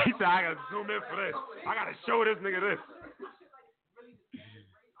he said I gotta zoom in for this. I gotta show this nigga this.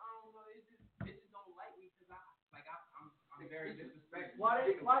 I'm very disrespectful.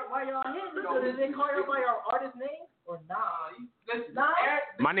 Why y'all hitting? So did they call you by your artist name or nah? Nah.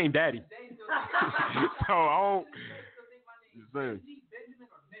 My name Daddy. So I don't.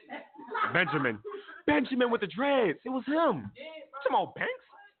 Benjamin with the dreads. It was him. Come on, Banks.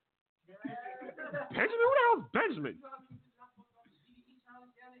 Benjamin? Who the hell is Benjamin?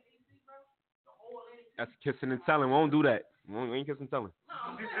 That's kissing and telling. We don't do that. We ain't kissing and telling.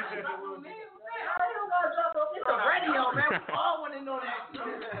 It's a radio, man. We all want to know that.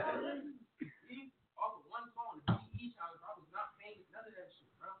 Off of one phone, each house, I was not paying none of that shit,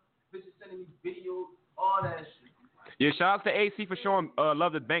 bro. Bitches sending me videos, all that shit. Yeah, shout out to AC for showing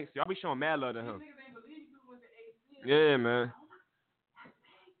love to Banks. Y'all be showing mad love to him. Yeah, man.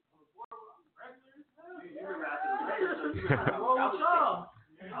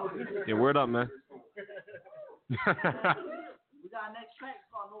 Yeah, word up, man. We got next track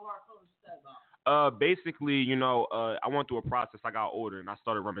called No Hard Feelings. What's that about? Basically, I went through a process. I got older and I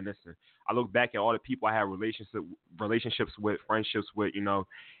started reminiscing. I look back at all the people I had relationships with, friendships with,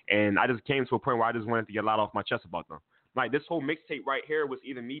 and I just came to a point where I just wanted to get a lot off my chest about them. Like this whole mixtape right here was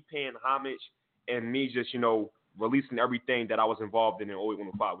either me paying homage and me just, releasing everything that I was involved in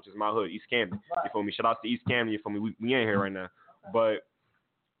 08-105, which is my hood, East Camden. You feel me? Shout out to East Camden. You feel me? We ain't here right now, but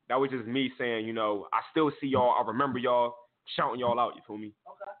that was just me saying, I still see y'all. I remember y'all, shouting y'all out. You feel me?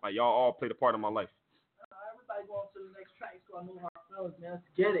 Okay. Like y'all all played a part in my life. Everybody going to the next track. So I know how it feels, man. Let's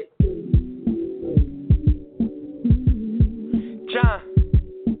get it. John.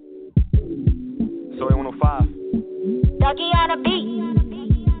 So 105. Ducky on a beat.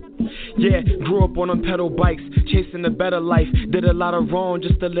 Yeah, grew up on them pedal bikes, chasing a better life. Did a lot of wrong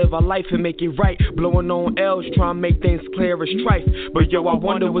just to live our life and make it right. Blowing on L's, trying to make things clear as trife. But yo, I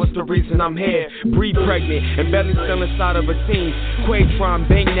wonder what's the reason I'm here. Breed pregnant and belly still inside of a teen. Quay trying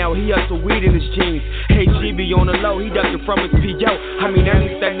bang now, he hustle weed in his jeans. Hey GB on the low, he ducking from his P.O. I mean, at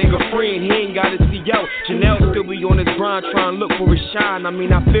least that nigga free and he ain't got his C.O. Janelle still be on his grind, trying to look for his shine. I mean,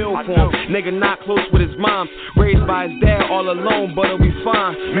 I feel for him. Nigga not close with his mom, raised by his dad all alone, but he'll be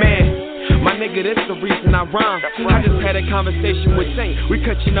fine. Man, my nigga, that's the reason I rhyme. I just had a conversation with Saint. We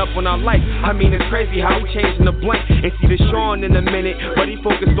catching up on our life. I mean, it's crazy how we changing the blank. And see the Sean in a minute, but he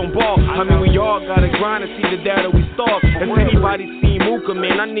focused on ball. I mean, we all gotta grind to see the data we starve. If anybody seen Mooka,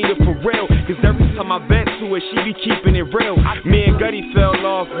 man, I need it for real. Cause every time I vent to her, she be keeping it real. Me and Gutty fell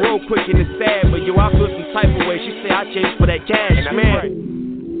off real quick and it's sad. But yo, I feel some type of way. She say I changed for that cash, man.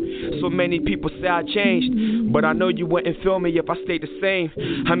 So many people say I changed, but I know you wouldn't feel me if I stayed the same.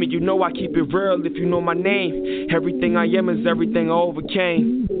 I mean, you know I keep it real if you know my name. Everything I am is everything I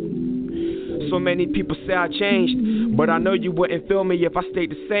overcame. So many people say I changed, but I know you wouldn't feel me if I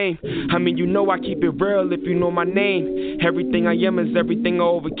stayed the same. I mean, you know I keep it real if you know my name. Everything I am is everything I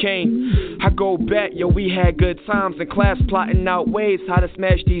overcame. I go back, yo, we had good times in class, plotting out ways how to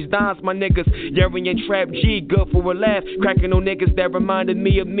smash these dimes. My niggas, Yerry and Trap G, good for a laugh. Cracking on niggas that reminded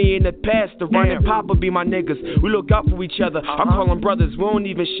me of me in the past. The Run and Papa be my niggas. We look out for each other. I call them brothers. We don't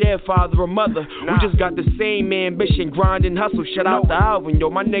even share father or mother. We just got the same ambition, grind and hustle. Shout out to Alvin, yo,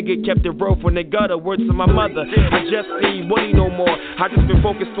 my nigga kept it real from the gutter. Words to my mother. I just see Woody no more. I just been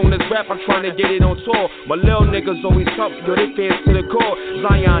focused on this rap. I'm trying to get it on tour. My little niggas always come, yo, they fans to the core.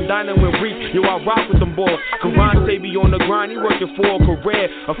 Zion, Dyna, and Reek, yo, I rock with them boys. Karante be on the grind, he working for a career.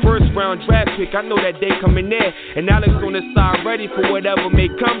 A first round draft pick, I know that day coming there. And Alex on the side, ready for whatever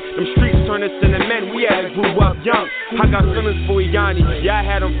may come. Them streets turn us into men, we had to grew up young. I got feelings for Yanni, yeah, I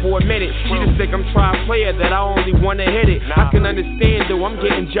had him for a minute. She just think I'm trying player, that I only wanna hit it. I can understand though, I'm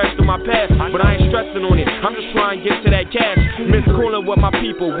getting judged on my past, but I ain't stressing on it. I'm just trying to get to that cash. Miss cooling with my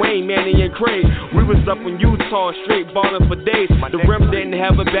people, Wayne, Manny, and Craig. We was up in Utah, straight ballin' for days. The rim didn't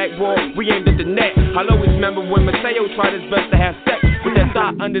have a backboard, we aimed at the net. I'll always remember when Mateo tried his best to have sex with that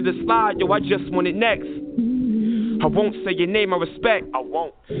thought under the slide, yo, I just want it next. I won't say your name, I respect. I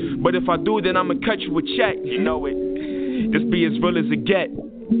won't. But if I do, then I'ma cut you a check. You know it. Just be as real as it get.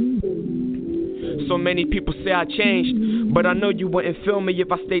 So many people say I changed, but I know you wouldn't feel me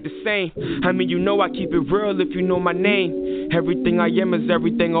if I stayed the same. I mean, you know I keep it real if you know my name. Everything I am is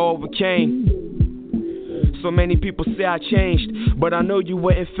everything I overcame. So many people say I changed, but I know you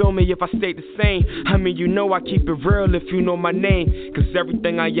wouldn't feel me if I stayed the same. I mean, you know I keep it real if you know my name. Cause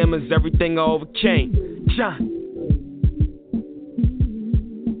everything I am is everything I overcame. John.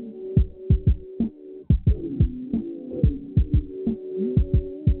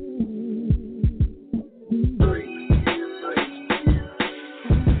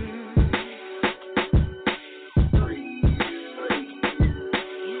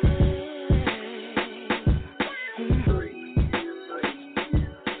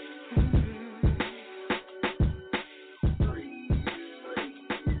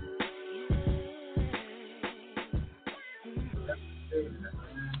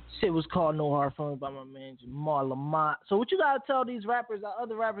 Shit was called No Hard Feelings by my man Jamaal La'Mont. So what you gotta tell these rappers,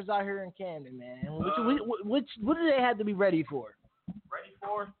 other rappers out here in Camden, man? What do they have to be ready for? Ready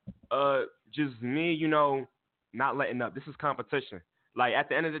for? Just me, you know, not letting up. This is competition. Like at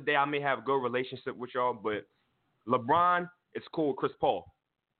the end of the day, I may have a good relationship with y'all, but LeBron is cool with Chris Paul.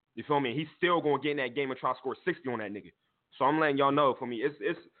 You feel me? He's still gonna get in that game and try to score 60 on that nigga. So I'm letting y'all know, for me,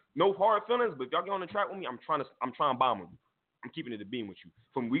 it's no hard feelings. But if y'all get on the track with me, I'm trying to bomb them. I'm keeping it a beam with you.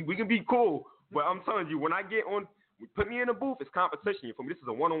 From we can be cool, but I'm telling you, when I get on, put me in the booth, it's competition. You feel me? This is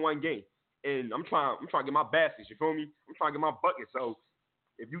a one-on-one game, and I'm trying to get my baskets. You feel me? I'm trying to get my buckets. So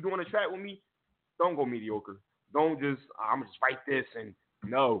if you doing a track with me, don't go mediocre. Don't just I'm just write this and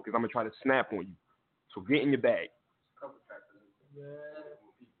no, because I'm gonna try to snap on you. So get in your bag. Yeah.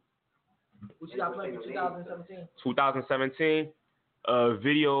 What you got planned for 2017? 2017.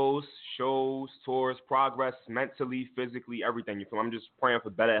 Videos, shows, tours, progress, mentally, physically, everything. You feel? I'm just praying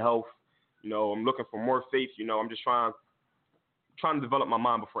for better health. You know, I'm looking for more faith. You know, I'm just trying to develop my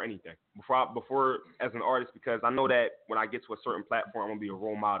mind before anything. Before as an artist, because I know that when I get to a certain platform, I'm gonna be a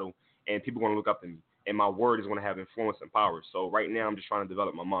role model, and people are gonna look up to me, and my word is gonna have influence and power. So right now, I'm just trying to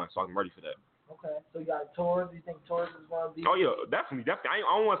develop my mind, so I'm ready for that. Okay, so you got Taurus. You think Taurus is going to be? Oh yeah, definitely. I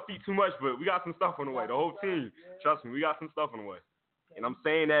don't want to speak too much, but we got some stuff on the way. The whole team, trust me, we got some stuff on the way. And I'm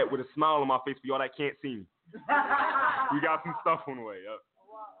saying that with a smile on my face for y'all that can't see me. We got some stuff on the way. Yep.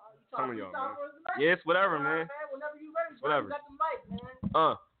 Telling y'all, man. Yeah, it's whatever, man. Whenever you ready, whatever. You got the mic,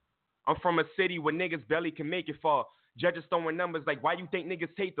 man. I'm from a city where niggas barely can make it far. Judges throwing numbers like, why you think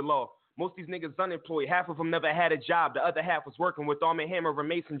niggas hate the law? Most of these niggas unemployed. Half of them never had a job. The other half was working with Arm & Hammer and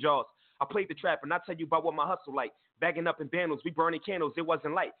Mason jars. I played the trap, and I tell you about what my hustle like. Bagging up in bundles, we burning candles, it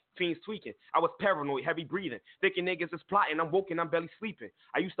wasn't light. Fiends tweaking, I was paranoid, heavy breathing. Thinking niggas is plotting, I'm woken, I'm barely sleeping.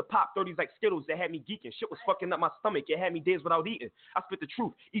 I used to pop 30s like Skittles that had me geeking. Shit was fucking up my stomach, it had me days without eating. I spit the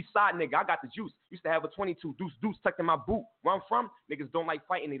truth, east side nigga, I got the juice. Used to have a 22, deuce tucked in my boot. Where I'm from, niggas don't like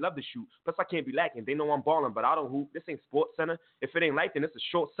fighting, they love to shoot. Plus I can't be lacking, they know I'm balling, but I don't hoop. This ain't Sports Center. If it ain't like, then it's a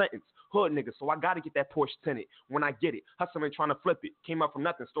short sentence. Hood nigga, so I gotta get that Porsche tinted. When I get it, hustling trying to flip it. Came up from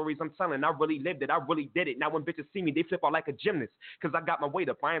nothing, stories I'm telling, I really lived it, I really did it. Now when bitches see me, they flip out like a gymnast. Cause I got my weight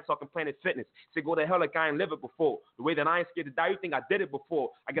up, I ain't talking Planet Fitness. Say go to hell like I ain't live it before. The way that I ain't scared to die, you think I did it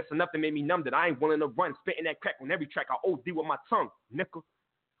before. I guess enough that made me numb that I ain't willing to run. Spitting that crack on every track, I OD with my tongue, nickel.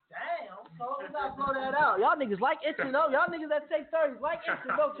 Damn, so we gotta blow that out. Y'all niggas like itching, though. Y'all niggas that take 30s like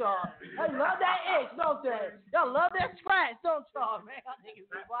itching, don't y'all? They love that itch, don't they? Y'all love that scratch, don't y'all, man? Y'all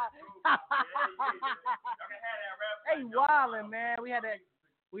niggas be wild. Hey, wildin', man. We had to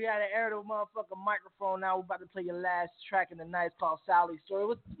air the motherfucking microphone. Now we're about to play your last track in the night. It's called Sally's Story.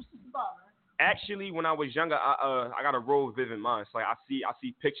 What's this about, man? Actually, when I was younger, I got a real vivid mind. It's like I see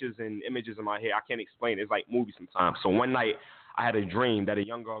pictures and images in my head. I can't explain it. It's like movies sometimes. So one night, I had a dream that a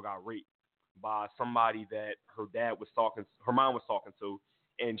young girl got raped by somebody that her mom was talking to,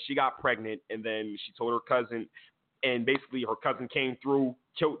 and she got pregnant, and then she told her cousin, and basically her cousin came through,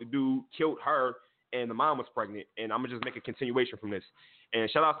 killed the dude, killed her, and the mom was pregnant. And I'm gonna just make a continuation from this.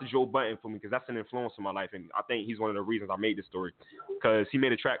 And shout out to Joe Budden for me, because that's an influence in my life, and I think he's one of the reasons I made this story, because he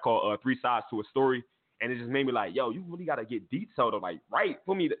made a track called 3 Sides to a Story, and it just made me like, yo, you really gotta get detailed or like right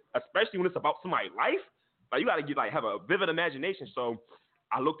for me, especially when it's about somebody's life. Like you gotta have a vivid imagination. So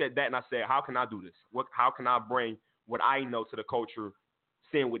I looked at that and I said, how can I do this? How can I bring what I know to the culture,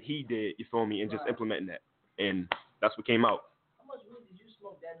 seeing what he did, you feel me, and just implementing that. And that's what came out. How much weed did you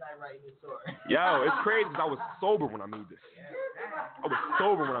smoke that night writing this story? Yo, it's crazy because I was sober when I made this. I was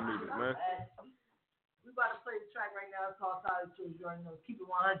sober when I made this, man. We about to play the track right now. It's called Solid Truth. You already know. Keep it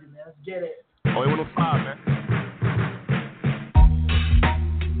 100, man. Let's get it. Oh, 105, man.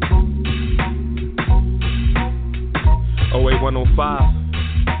 Oh, 105.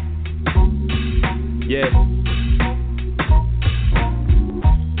 Yeah.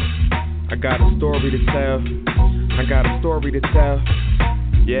 I got a story to tell. Yeah. I got a story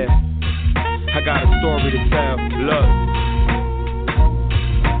to tell. Look.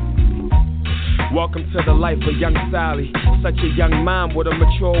 Welcome to the life of young Sally. Such a young mom with a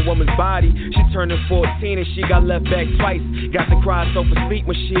mature woman's body. She turning 14 and she got left back twice. Got to cry herself asleep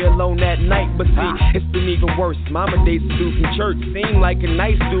when she alone that night. But see, it's been even worse. Mama dates a dude from church. Seemed like a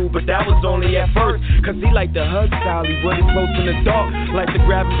nice dude, but that was only at first. Cause he liked to hug Sally really close in the dark. Like to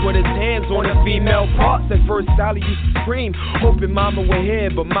grab him, put his hands on her female parts. At first Sally used to scream, hoping Mama would hear.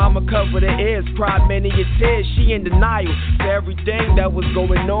 But Mama covered her ears, cried many a tears. She in denial to everything that was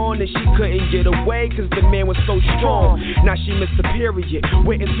going on, and she couldn't get away cause the man was so strong. Now she missed the period.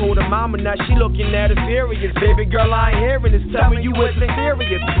 Went and told her mama, now she looking at her furious. Baby girl, I ain't hearing this, tell me you wasn't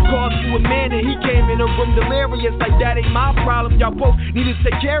serious. Called to a man and he came in the room delirious. Like that ain't my problem, y'all both need to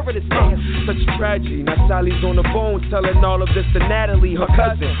take care of this. Such a tragedy. Now Sally's on the phone telling all of this to Natalie, her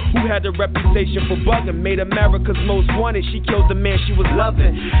cousin, who had a reputation for bugging, made America's most wanted. She killed the man she was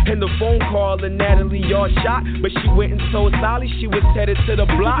loving. And the phone call and Natalie all shot, but she went and told Sally she was headed to the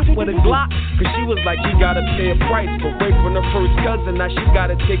block with a Glock. Cause she was like, he gotta pay a price for raping her first cousin, now she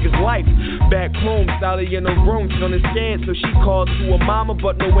gotta take his life. Back home, Sally in her room feeling scared, so she called to her mama,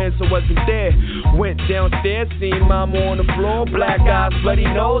 but no answer wasn't there. Went downstairs, seen mama on the floor, black eyes, bloody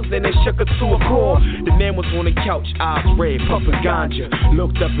nose, and it shook her to a core. The man was on the couch, eyes red, puffing ganja.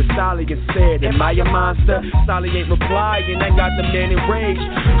 Looked up at Sally and said, am I a monster? Sally ain't replying, I got the man enraged.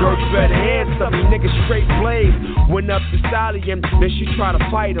 Girl, you better answer me, nigga, straight blaze. Went up to Sally and then she tried to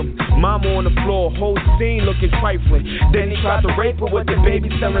fight him. Mama on the floor, whole scene looking trifling. Then he tried to rape her with the baby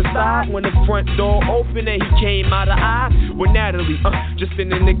still inside. When the front door opened and he came out of eye with Natalie, just in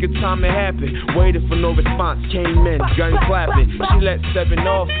the nick of time it happened. Waited for no response, came in, gun clapping. She let 7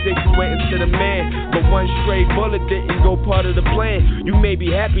 off, 6 went into the man, but one stray bullet didn't go part of the plan. You may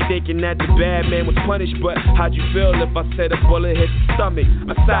be happy thinking that the bad man was punished, but how'd you feel if I said a bullet hit the stomach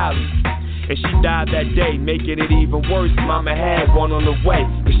of Sally? And she died that day, making it even worse. Mama had one on the way,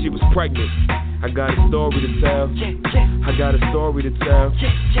 but she was pregnant. I got a story to tell. I got a story to tell.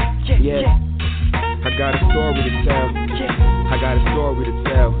 Yeah. I got a story to tell. I got a story to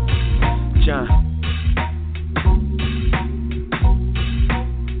tell. John.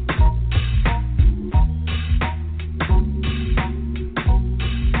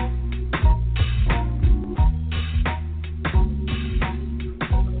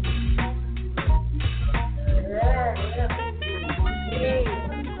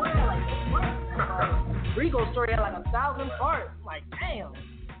 Rico's story had like 1,000 parts. Like, damn.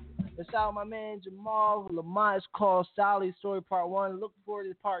 Shout out my man Jamaal La'Mont. It's called Sally's Story Part 1. Look forward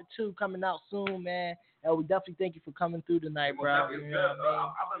to Part 2 coming out soon, man. And we definitely thank you for coming through tonight, bro. You know what I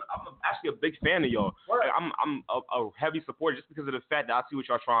mean? I'm actually a big fan of y'all. I'm a heavy supporter just because of the fact that I see what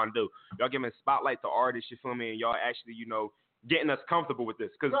y'all trying to do. Y'all giving a spotlight to artists, you feel me? And y'all actually, you know, getting us comfortable with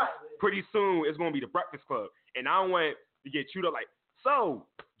this. Because pretty soon it's going to be the Breakfast Club. And I don't want to get chewed up like, so,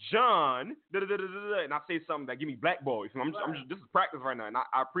 John, and I say something that give me blackball. I'm just, this is practice right now, and I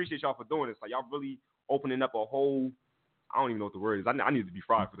appreciate y'all for doing this. Like, y'all really opening up a whole, I don't even know what the word is. I need to be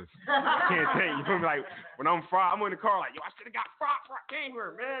fried for this. I can't think. You feel me? Like, when I'm fried, I'm in the car like, yo, I should have got fried before I came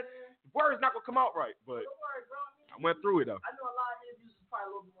here, man. The word's not going to come out right, but I went through it, though. I know a lot of interviews is probably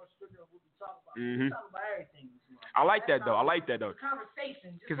a little bit more stricter on what we talk about. We talk about everything. I like that, though.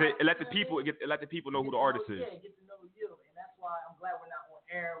 Conversation. Because it let the people know who the artist is. Yeah, get to know you. And that's why I'm glad we're not on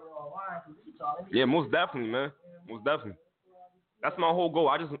air, we're online, because we talking. Yeah, most definitely, man. Most definitely. That's my whole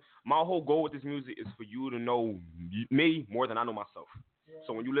goal. My whole goal with this music is for you to know me more than I know myself. Yeah.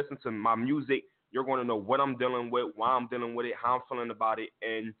 So when you listen to my music, you're going to know what I'm dealing with, why I'm dealing with it, how I'm feeling about it,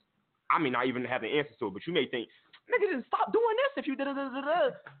 and I may not even have the answer to it, but you may think, nigga, just stop doing this if you did it. I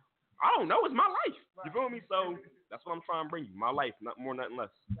don't know. It's my life. You feel me? So that's what I'm trying to bring you. My life, not more, nothing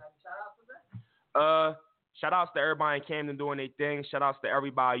less. Shout outs to everybody in Camden doing their thing. Shout outs to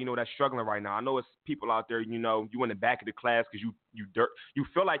everybody, you know, that's struggling right now. I know it's people out there, you know, you in the back of the class because you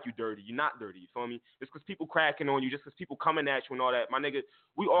feel like you dirty. You're not dirty. You feel me? It's because people cracking on you, just because people coming at you and all that. My nigga,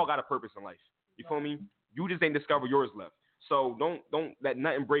 we all got a purpose in life. You feel me? You just ain't discovered yours left. So don't let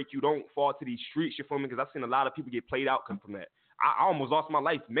nothing break you. Don't fall to these streets. You feel me? Because I've seen a lot of people get played out from that. I almost lost my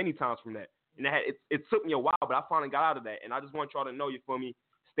life many times from that. And it took me a while, but I finally got out of that. And I just want y'all to know, you feel me?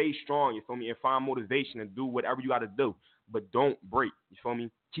 Stay strong, you feel me? And find motivation and do whatever you got to do. But don't break, you feel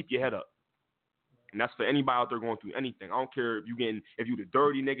me? Keep your head up. And that's for anybody out there going through anything. I don't care if you the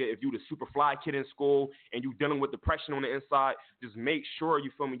dirty nigga, if you the super fly kid in school, and you dealing with depression on the inside, just make sure,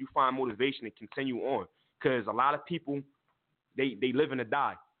 you feel me, you find motivation and continue on. Because a lot of people, they live and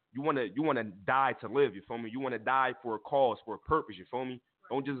die. You wanna die to live, you feel me? You wanna die for a cause, for a purpose, you feel me?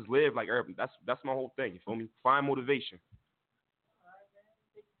 Don't just live like everybody. That's my whole thing, you feel me? Find motivation.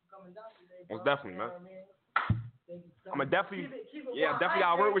 Most definitely, man. I'm definitely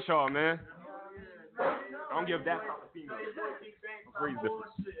gotta work with y'all, man. I don't give that about the female.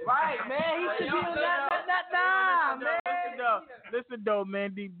 Right, man. He should be on that, man. Listen though,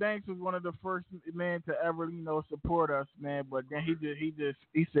 man. D Banks was one of the first men to ever, you know, support us, man. But then he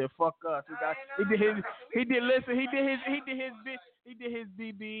said, "Fuck us." He did his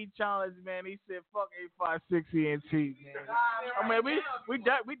BBE challenge, man. He said, "Fuck 856 ENT, man." I mean, we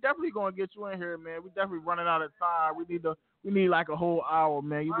definitely gonna get you in here, man. We definitely running out of time. We need like a whole hour,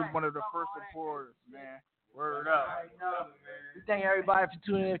 man. You was one of the first supporters, man. Word up. We thank everybody for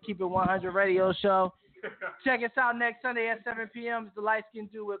tuning in to Keep It 100 Radio Show. Check us out next Sunday at 7 p.m. It's the light skin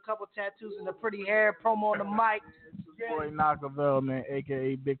dude with a couple tattoos and a pretty hair. Promo on the mic. Boy Nockavel, man,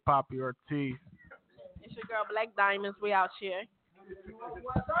 a.k.a. Big Poppy Ortiz. It's your girl Black Diamonds. We out here.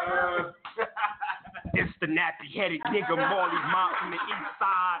 It's the nappy-headed nigga Marley Mott from the east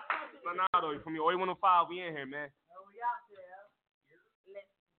side. Leonardo, from your 8105, we in here, man.